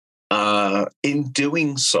it's in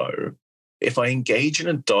doing so, if I engage in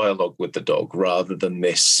a dialogue with the dog rather than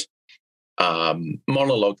this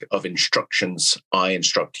monologue of instructions, I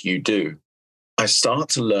instruct, you do, I start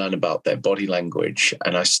to learn about their body language,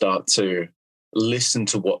 and I start to listen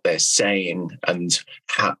to what they're saying and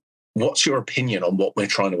what's your opinion on what we're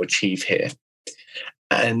trying to achieve here.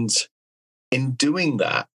 And in doing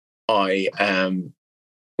that, one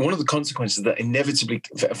of the consequences that inevitably,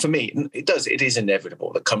 for me, it is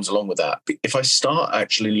inevitable that comes along with that. If I start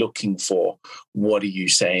actually looking for what are you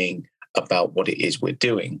saying about what it is we're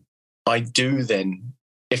doing, I do then,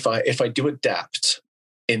 if I do adapt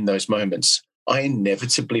in those moments, I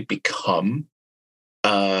inevitably become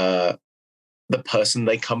the person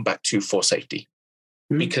they come back to for safety,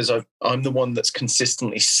 because I'm the one that's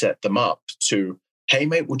consistently set them up to, hey,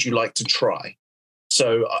 mate, would you like to try?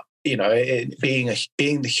 So, being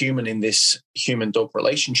the human in this human-dog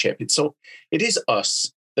relationship, it is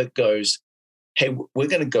us that goes, hey, we're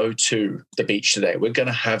going to go to the beach today. We're going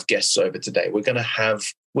to have guests over today. We're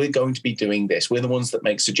going to be doing this. We're the ones that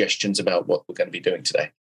make suggestions about what we're going to be doing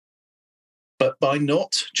today. But by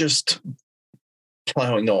not just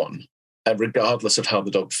plowing on, regardless of how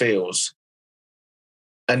the dog feels,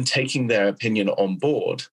 and taking their opinion on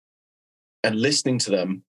board and listening to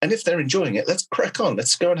them, and if they're enjoying it, let's crack on.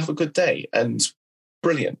 Let's go and have a good day. And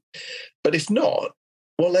brilliant. But if not,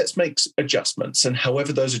 well, let's make adjustments. And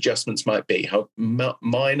however those adjustments might be, how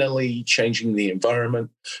minorly changing the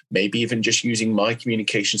environment, maybe even just using my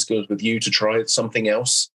communication skills with you to try something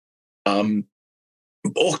else,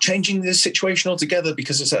 or changing the situation altogether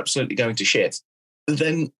because it's absolutely going to shit.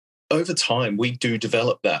 Then over time, we do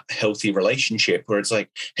develop that healthy relationship where it's like,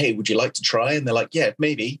 hey, would you like to try? And they're like, yeah,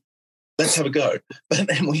 maybe. Let's have a go. And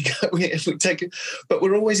then we take it. But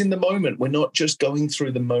we're always in the moment. We're not just going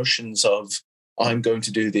through the motions of, I'm going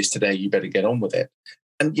to do this today, you better get on with it.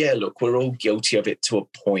 And yeah, look, we're all guilty of it to a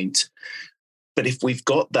point. But if we've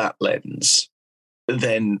got that lens,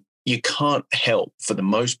 then you can't help, for the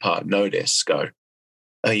most part, notice, go,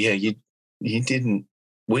 oh yeah, you didn't,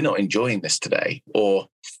 we're not enjoying this today. Or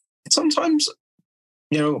sometimes,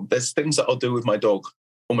 there's things that I'll do with my dog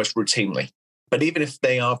almost routinely. But even if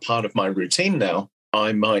they are part of my routine now,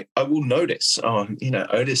 I will notice,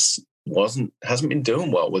 Otis hasn't been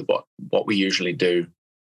doing well with what we usually do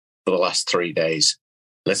for the last 3 days.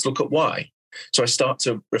 Let's look at why. So I start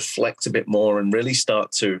to reflect a bit more and really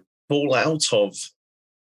start to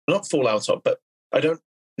not fall out of, but I don't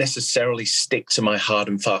necessarily stick to my hard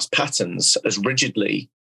and fast patterns as rigidly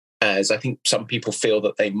as I think some people feel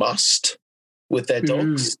that they must with their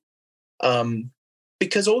dogs.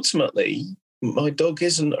 Because ultimately, my dog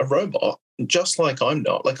isn't a robot, just like I'm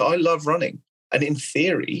not. Like, I love running. And in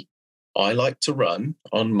theory, I like to run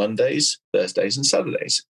on Mondays, Thursdays, and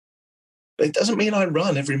Saturdays. But it doesn't mean I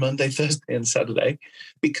run every Monday, Thursday, and Saturday,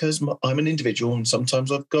 because I'm an individual, and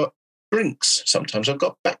sometimes I've got drinks. Sometimes I've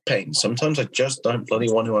got back pain. Sometimes I just don't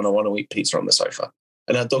bloody want to eat pizza on the sofa.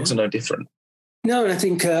 And our dogs are no different. No, and I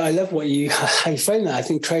think I love how you frame that. I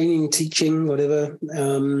think training, teaching, whatever,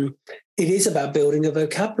 it is about building a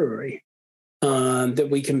vocabulary that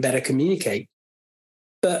we can better communicate.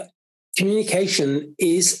 But communication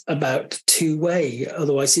is about two-way.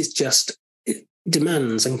 Otherwise, it's just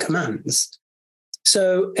demands and commands.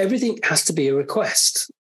 So everything has to be a request,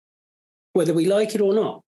 whether we like it or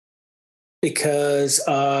not. Because,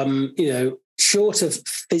 short of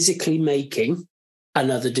physically making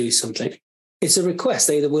another do something, it's a request.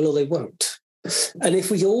 They either will or they won't. And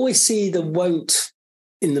if we always see the won't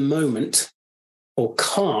in the moment, or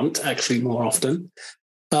can't actually more often,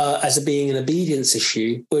 as being an obedience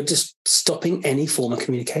issue, we're just stopping any form of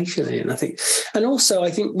communication in, I think. And also,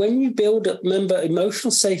 I think when you build up, remember,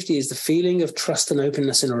 emotional safety is the feeling of trust and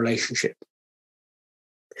openness in a relationship.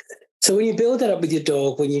 So when you build that up with your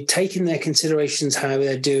dog, when you take in their considerations, how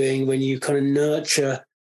they're doing, when you kind of nurture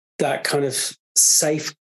that kind of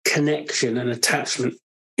safe connection and attachment,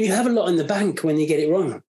 you have a lot in the bank when you get it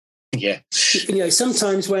wrong. Yeah.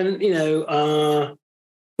 Sometimes when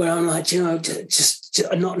I'm like, just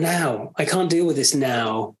not now. I can't deal with this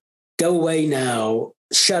now. Go away now.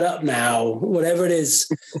 Shut up now. Whatever it is.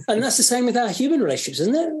 And that's the same with our human relationships,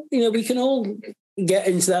 isn't it? We can all get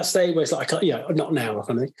into that state where it's like, not now,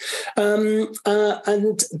 kind of thing.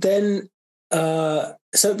 And then,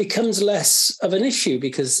 so it becomes less of an issue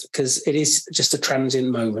because it is just a transient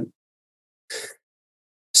moment.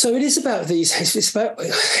 So it is about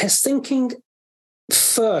it's thinking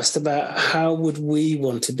first about how would we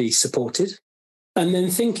want to be supported, and then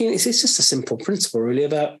thinking it's just a simple principle really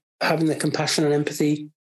about having the compassion and empathy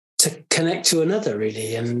to connect to another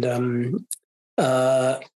really. And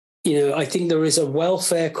I think there is a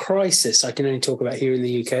welfare crisis I can only talk about here in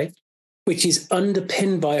the UK, which is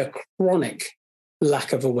underpinned by a chronic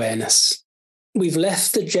lack of awareness. We've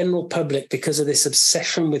left the general public because of this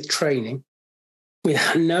obsession with training, with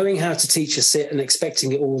knowing how to teach a sit and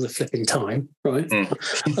expecting it all the flipping time, right?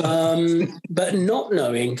 But not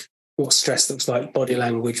knowing what stress looks like, body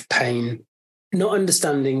language, pain, not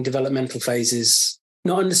understanding developmental phases,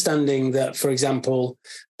 not understanding that, for example,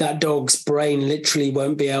 that dog's brain literally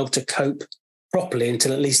won't be able to cope properly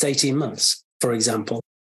until at least 18 months, for example.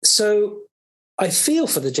 So I feel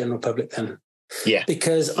for the general public then. Yeah.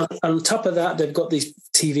 Because on top of that, they've got these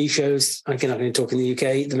TV shows, again, I'm going to talk in the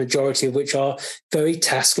UK, the majority of which are very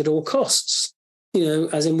task at all costs,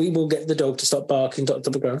 as in we will get the dog to stop barking, stop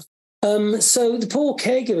the ground. So the poor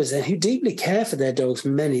caregivers then who deeply care for their dogs,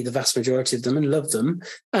 the vast majority of them, and love them,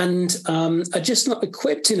 and are just not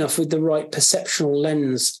equipped enough with the right perceptual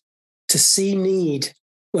lens to see need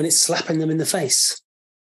when it's slapping them in the face.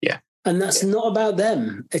 Yeah. And that's not about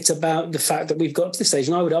them. It's about the fact that we've got to this stage.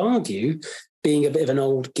 And I would argue, being a bit of an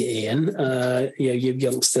old Ian, you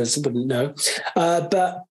youngsters wouldn't know.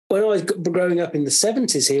 But when I was growing up in the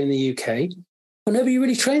 70s here in the UK, nobody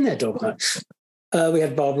really trained their dog much. We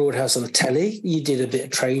had Barbara Woodhouse on the telly. You did a bit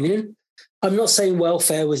of training. I'm not saying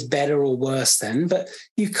welfare was better or worse then, but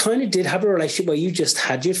you kind of did have a relationship where you just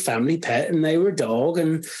had your family pet and they were a dog.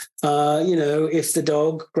 And, if the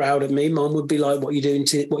dog growled at me, Mum would be like, what are you doing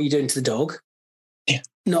to the dog? Yeah.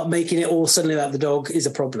 Not making it all suddenly about the dog is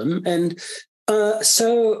a problem. And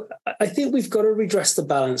so I think we've got to redress the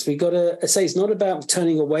balance. We've got to say it's not about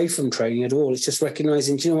turning away from training at all. It's just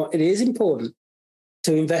recognizing, it is important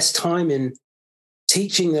to invest time in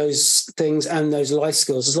teaching those things and those life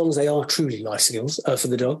skills, as long as they are truly life skills for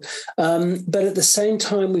the dog. But at the same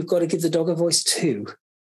time, we've got to give the dog a voice too.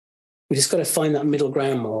 We just got to find that middle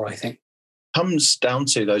ground more, I think. Comes down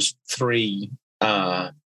to those three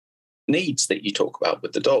needs that you talk about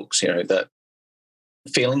with the dogs, that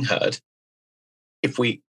feeling heard. If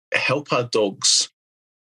we help our dogs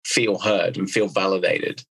feel heard and feel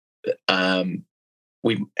validated,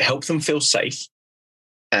 we help them feel safe.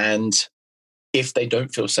 And if they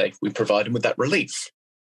don't feel safe, we provide them with that relief.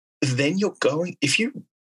 Then if you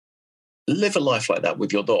live a life like that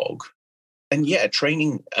with your dog, and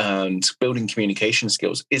training and building communication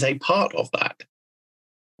skills is a part of that.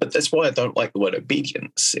 But that's why I don't like the word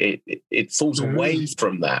obedience. It falls away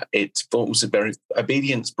from that.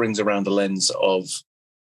 Obedience brings around the lens of,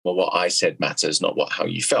 well, what I said matters, not how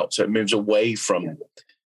you felt. So it moves away from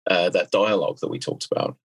that dialogue that we talked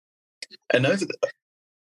about. And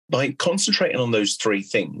by concentrating on those three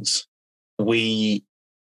things, we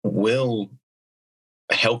will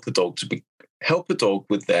help the dog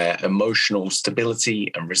with their emotional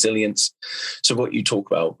stability and resilience. So what you talk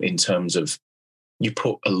about in terms of, you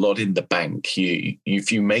put a lot in the bank.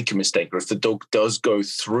 If you make a mistake, or if the dog does go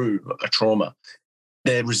through a trauma,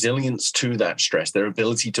 their resilience to that stress, their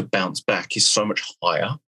ability to bounce back is so much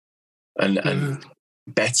higher and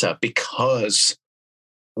better, because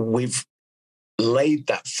we've laid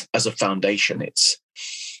that as a foundation. It's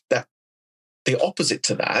that the opposite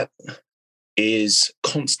to that is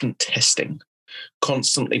constant testing,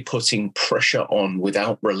 constantly putting pressure on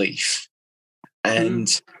without relief.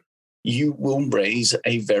 And you will raise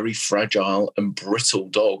a very fragile and brittle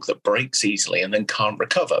dog that breaks easily and then can't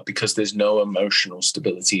recover because there's no emotional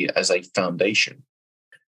stability as a foundation.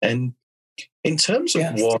 And in terms of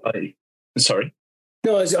why, sorry.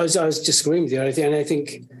 No, I was disagreeing with you. And I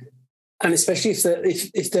think, and especially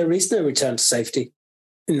if there is no return to safety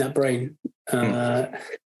in that brain,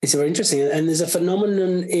 it's very interesting. And there's a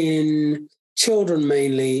phenomenon in children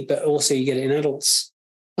mainly, but also you get it in adults.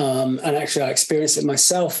 And actually, I experienced it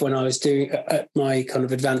myself when I was doing at my kind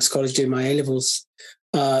of advanced college, doing my A-levels,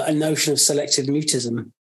 a notion of selective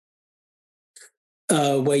mutism.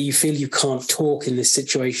 where you feel you can't talk in this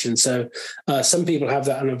situation. So some people have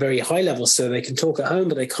that on a very high level, so they can talk at home,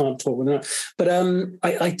 but they can't talk with them. But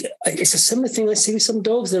it's a similar thing I see with some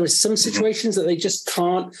dogs. There are some situations that they just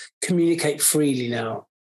can't communicate freely now.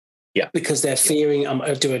 Yeah, because they're fearing,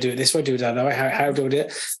 do I do it this way? Do I do it that way? How do I do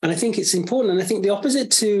it? And I think it's important. And I think the opposite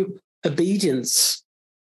to obedience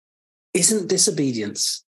isn't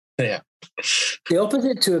disobedience. Yeah. The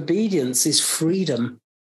opposite to obedience is freedom,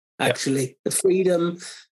 actually. The freedom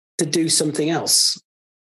to do something else.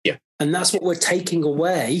 Yeah. And that's what we're taking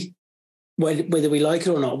away, whether we like it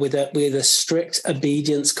or not, with a strict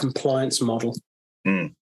obedience compliance model.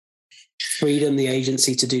 Freedom, the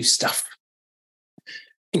agency to do stuff.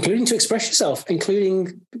 Including to express yourself,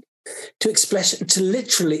 including to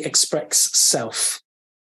literally express self.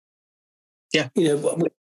 Yeah.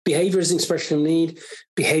 Behavior is an expression of need.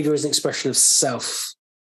 Behavior is an expression of self.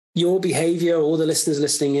 Your behavior, all the listeners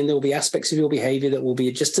listening in, there will be aspects of your behavior that will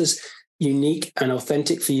be just as unique and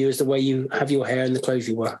authentic for you as the way you have your hair and the clothes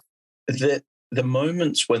you wear. The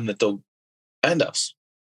moments when the dog and us,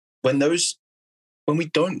 when we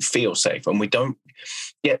don't feel safe and we don't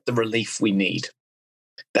get the relief we need,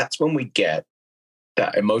 that's when we get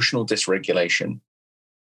that emotional dysregulation.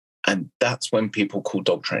 And that's when people call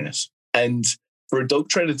dog trainers. And for a dog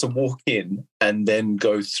trainer to walk in and then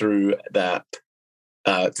go through that,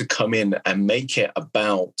 to come in and make it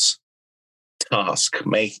about task,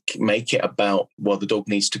 make it about, well, the dog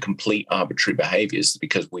needs to complete arbitrary behaviors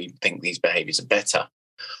because we think these behaviors are better,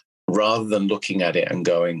 rather than looking at it and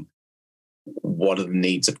going, what are the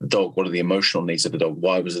needs of the dog? What are the emotional needs of the dog?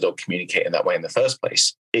 Why was the dog communicating that way in the first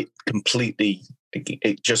place? It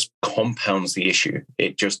just compounds the issue.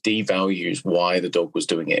 It just devalues why the dog was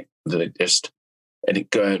doing it.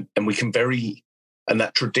 And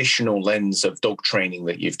that traditional lens of dog training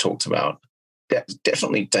that you've talked about, that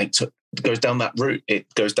definitely goes down that route.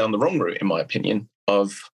 It goes down the wrong route, in my opinion,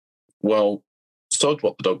 of, well, sod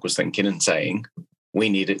what the dog was thinking and saying, we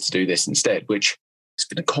need it to do this instead, which is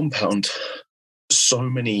going to compound so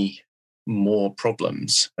many more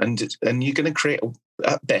problems. And you're going to create,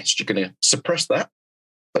 at best, you're going to suppress that,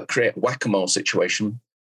 but create a whack-a-mole situation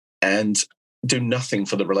and do nothing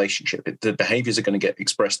for the relationship. The behaviors are going to get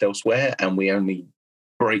expressed elsewhere, and we only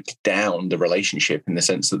break down the relationship in the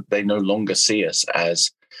sense that they no longer see us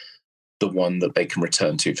as the one that they can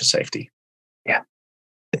return to for safety. Yeah.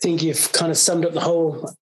 I think you've kind of summed up the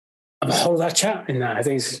whole of that chat in that. I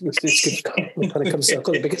think it's good to kind of come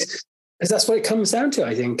circle because that's what it comes down to.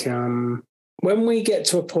 I think when we get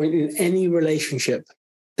to a point in any relationship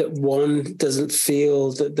that one doesn't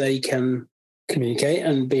feel that they can communicate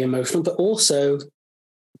and be emotional, but also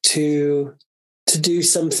to do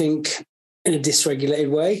something in a dysregulated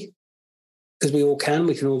way, because we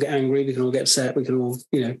can all get angry, we can all get upset, we can all,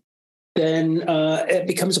 then it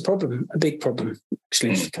becomes a problem, a big problem,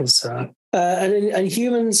 actually, because and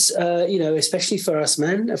humans, especially for us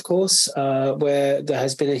men, of course, where there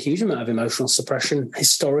has been a huge amount of emotional suppression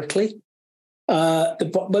historically.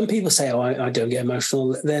 When people say, "Oh, I don't get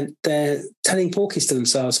emotional," then they're telling porkies to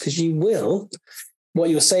themselves, because you will. What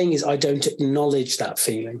you're saying is, "I don't acknowledge that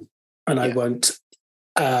feeling, and I won't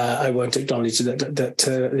acknowledge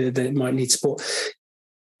that it might need support."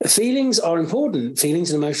 Feelings are important. Feelings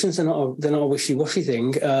and emotions, they're not a wishy-washy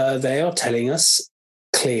thing. They are telling us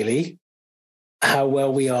clearly how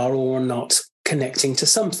well we are or are not connecting to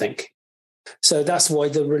something. So that's why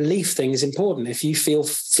the relief thing is important. If you feel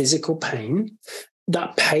physical pain,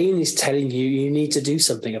 that pain is telling you need to do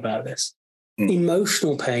something about this.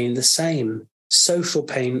 Emotional pain, the same. Social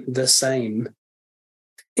pain, the same.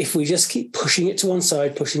 If we just keep pushing it to one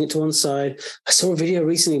side, I saw a video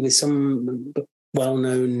recently with some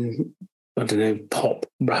well-known, I don't know, pop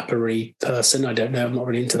rappery person. I don't know. I'm not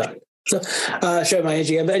really into that. So, show my age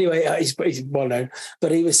again. But anyway, he's well-known.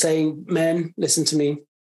 But he was saying, men, listen to me.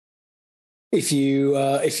 If you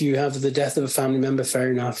have the death of a family member,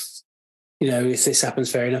 fair enough. If this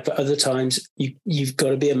happens, fair enough. But other times, you've got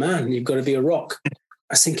to be a man. You've got to be a rock. I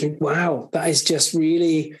was thinking, wow, that is just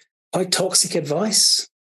really quite toxic advice.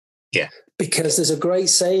 Yeah. Because there's a great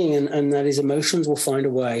saying, and that is, emotions will find a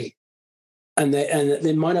way. And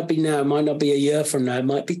they might not be now, it might not be a year from now, it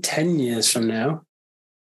might be 10 years from now.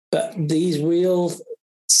 But these real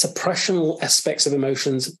suppressional aspects of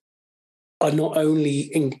emotions are not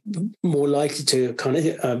only more likely to kind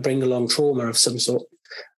of bring along trauma of some sort,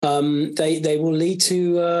 they will lead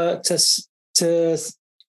to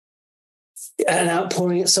an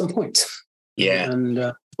outpouring at some point. Yeah. And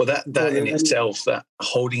well, that in itself, that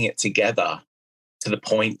holding it together to the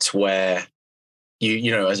point where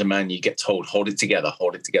you as a man, you get told, hold it together.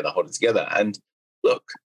 And look,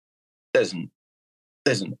 there's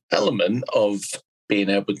there's an element of being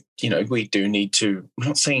able, we do need to, I'm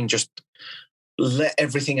not saying just let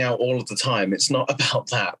everything out all of the time. It's not about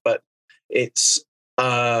that, but it's,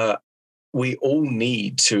 we all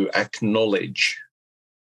need to acknowledge,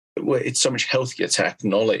 it's so much healthier to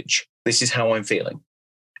acknowledge, this is how I'm feeling.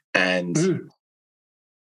 And,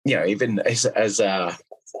 even as that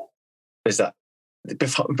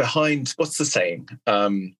behind, what's the saying?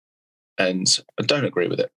 And I don't agree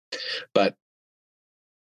with it, but,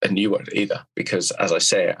 and you won't either, because as I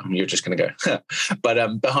say it, you're just going to go,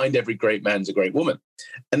 but behind every great man's a great woman.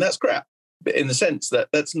 And that's crap, in the sense that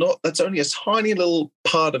that's only a tiny little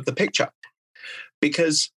part of the picture.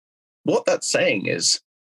 Because what that's saying is,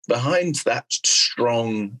 behind that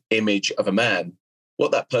strong image of a man,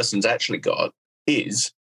 what that person's actually got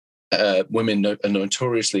is women are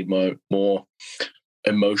notoriously more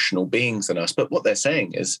emotional beings than us. But what they're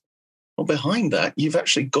saying is, well, behind that, you've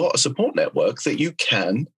actually got a support network that you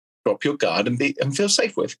can drop your guard and feel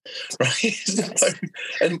safe with, right?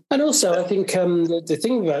 And also, I think the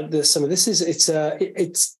thing about some of this is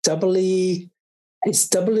it's doubly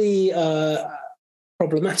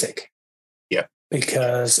problematic. Yeah,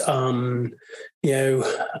 because the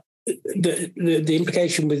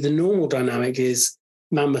implication with the normal dynamic is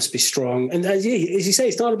man must be strong, and as you say,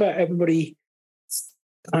 it's not about everybody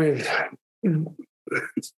kind of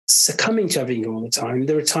succumbing to everything all the time.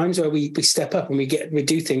 There are times where we step up and we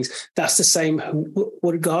do things. That's the same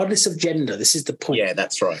regardless of gender. This is the point. Yeah,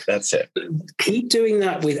 that's right. That's it. Keep doing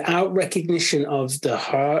that without recognition of the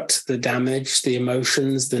hurt, the damage, the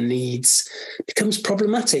emotions, the needs. It becomes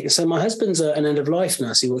problematic. So my husband's an end-of-life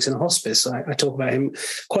nurse. He works in a hospice. I talk about him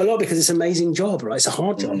quite a lot because it's an amazing job, right? It's a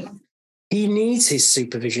hard job. He needs his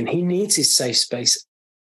supervision. He needs his safe space.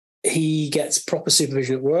 He gets proper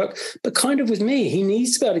supervision at work, but kind of with me, he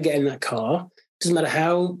needs to be able to get in that car. Doesn't matter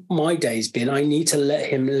how my day's been. I need to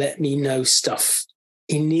let me know stuff.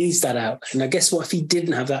 He needs that out. And I guess what if he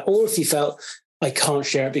didn't have that, or if he felt I can't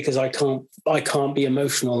share it because I can't be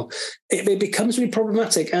emotional, it becomes really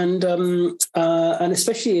problematic. And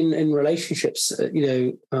especially in relationships,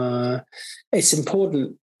 it's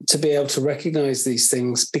important to be able to recognize these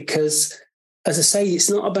things because, as I say, it's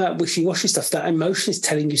not about wishy-washy stuff. That emotion is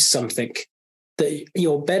telling you something that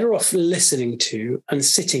you're better off listening to and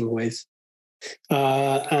sitting with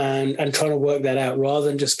and trying to work that out rather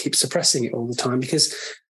than just keep suppressing it all the time. Because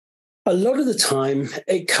a lot of the time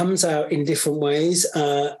it comes out in different ways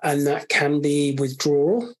and that can be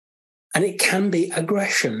withdrawal and it can be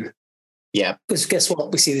aggression. Yeah. Because guess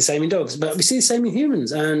what? We see the same in dogs, but we see the same in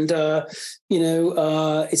humans. And,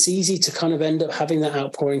 it's easy to kind of end up having that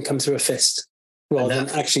outpouring come through a fist rather than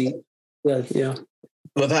actually, yeah.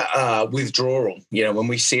 Well, that withdrawal, when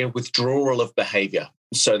we see a withdrawal of behavior,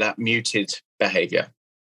 so that muted behavior,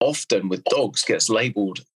 often with dogs gets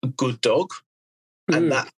labeled a good dog.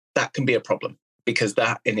 And that can be a problem because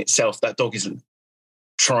that in itself, that dog isn't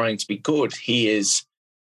trying to be good. He is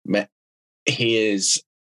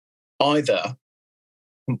either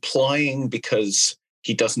complying because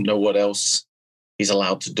he doesn't know what else he's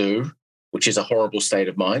allowed to do, which is a horrible state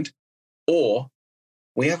of mind, or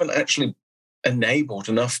we haven't actually enabled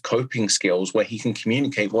enough coping skills where he can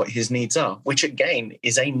communicate what his needs are, which again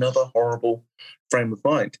is another horrible frame of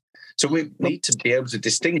mind. So we need to be able to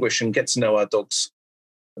distinguish and get to know our dogs,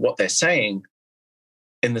 what they're saying,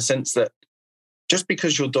 in the sense that just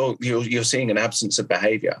because your dog, you're seeing an absence of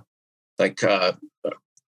behavior, like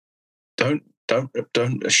don't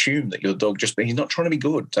assume that your dog he's not trying to be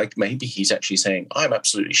good. Like maybe he's actually saying, I'm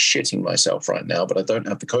absolutely shitting myself right now, but I don't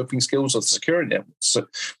have the coping skills or the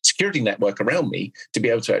security network around me to be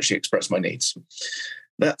able to actually express my needs.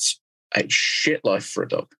 That's a shit life for a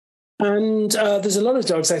dog. And there's a lot of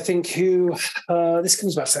dogs, I think, who, this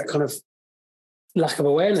comes back to that kind of lack of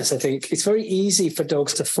awareness, I think. It's very easy for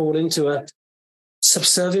dogs to fall into a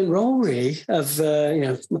subservient role, really, of,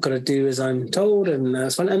 I've got to do as I'm told, and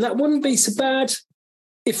that's fine. And that wouldn't be so bad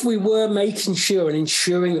if we were making sure and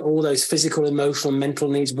ensuring that all those physical, emotional, mental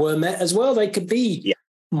needs were met as well. They could be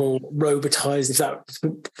more robotized, if that's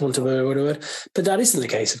want of a word. But that isn't the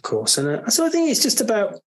case, of course. And so I think it's just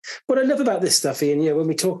about what I love about this stuff, Ian. When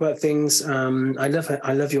we talk about things, I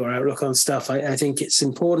love your outlook on stuff. I think it's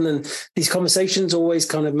important, and these conversations always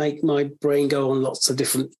kind of make my brain go on lots of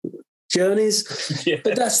different journeys. Yeah.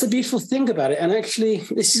 But that's the beautiful thing about it. And actually,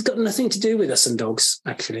 this has got nothing to do with us and dogs,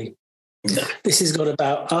 actually. No. This has got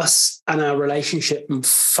about us and our relationship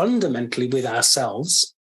fundamentally with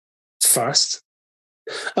ourselves first,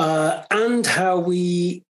 and how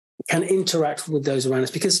we can interact with those around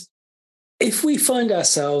us. Because if we find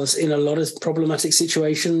ourselves in a lot of problematic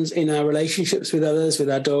situations in our relationships with others, with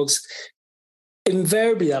our dogs,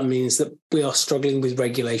 invariably that means that we are struggling with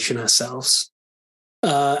regulation ourselves. We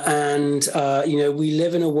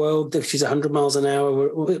live in a world which is 100 miles an hour.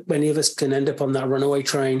 Many of us can end up on that runaway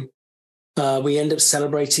train. We end up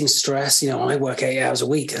celebrating stress. I work 8 hours a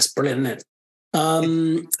week. That's brilliant, isn't it?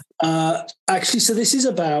 So this is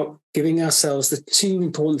about giving ourselves the two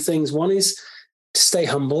important things. One is to stay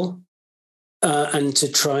humble and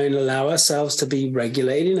to try and allow ourselves to be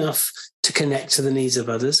regulated enough to connect to the needs of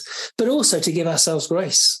others, but also to give ourselves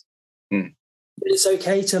grace. It's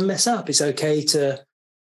okay to mess up. It's okay to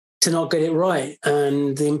not get it right.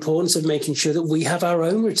 And the importance of making sure that we have our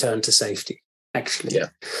own return to safety, actually. Yeah.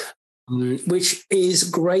 Which is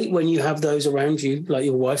great when you have those around you, like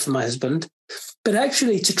your wife and my husband, but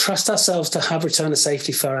actually to trust ourselves to have return to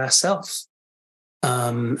safety for ourselves,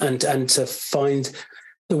 and to find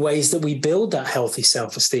the ways that we build that healthy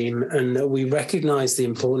self-esteem and that we recognize the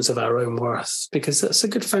importance of our own worth, because that's a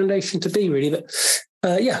good foundation to be, really. But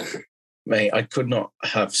Mate, I could not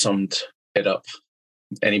have summed it up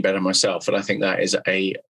any better myself. And I think that is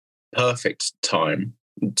a perfect time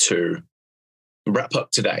to wrap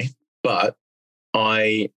up today. But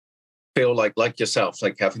I feel like yourself,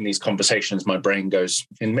 like having these conversations, my brain goes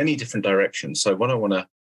in many different directions. So what I want to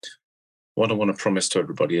promise to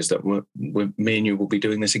everybody is that me and you will be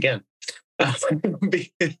doing this again.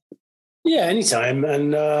 Yeah, anytime.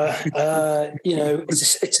 And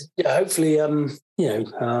it's hopefully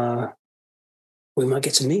we might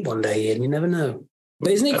get to meet one day, and you never know.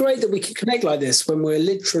 But isn't it great that we can connect like this when we're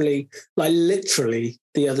literally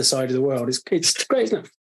the other side of the world? It's great, isn't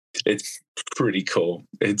it? It's pretty cool.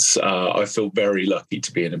 It's I feel very lucky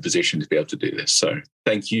to be in a position to be able to do this. So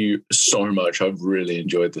thank you so much. I've really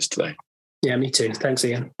enjoyed this today. Yeah, me too. Thanks,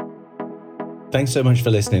 Ian. Thanks so much for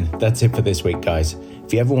listening. That's it for this week, guys.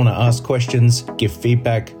 If you ever want to ask questions, give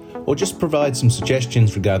feedback, or just provide some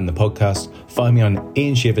suggestions regarding the podcast, find me on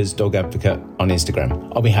Ian Shivers Dog Advocate on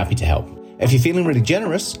Instagram. I'll be happy to help. If you're feeling really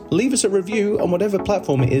generous, leave us a review on whatever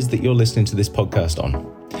platform it is that you're listening to this podcast on.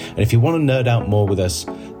 And if you want to nerd out more with us,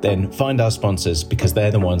 then find our sponsors, because they're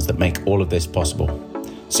the ones that make all of this possible.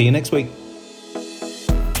 See you next week.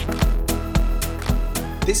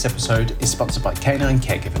 This episode is sponsored by Canine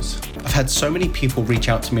Caregivers. I've had so many people reach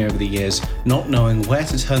out to me over the years, not knowing where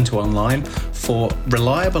to turn to online for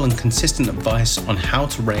reliable and consistent advice on how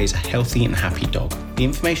to raise a healthy and happy dog. The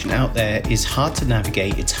information out there is hard to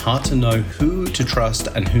navigate, it's hard to know who to trust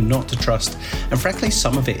and who not to trust, and frankly,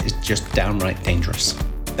 some of it is just downright dangerous.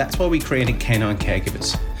 That's why we created Canine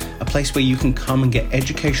Caregivers, a place where you can come and get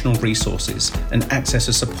educational resources and access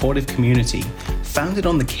a supportive community founded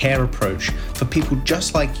on the care approach for people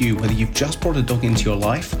just like you, whether you've just brought a dog into your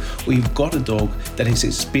life or you've got a dog that is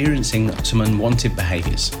experiencing some unwanted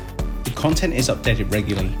behaviors. The content is updated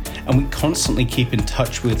regularly, and we constantly keep in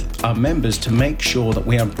touch with our members to make sure that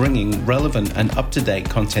we are bringing relevant and up-to-date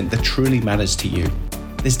content that truly matters to you.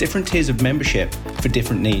 There's different tiers of membership for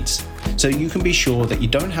different needs, so you can be sure that you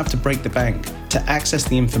don't have to break the bank to access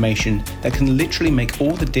the information that can literally make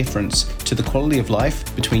all the difference to the quality of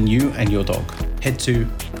life between you and your dog. Head to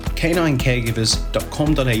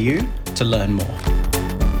caninecaregivers.com.au to learn more.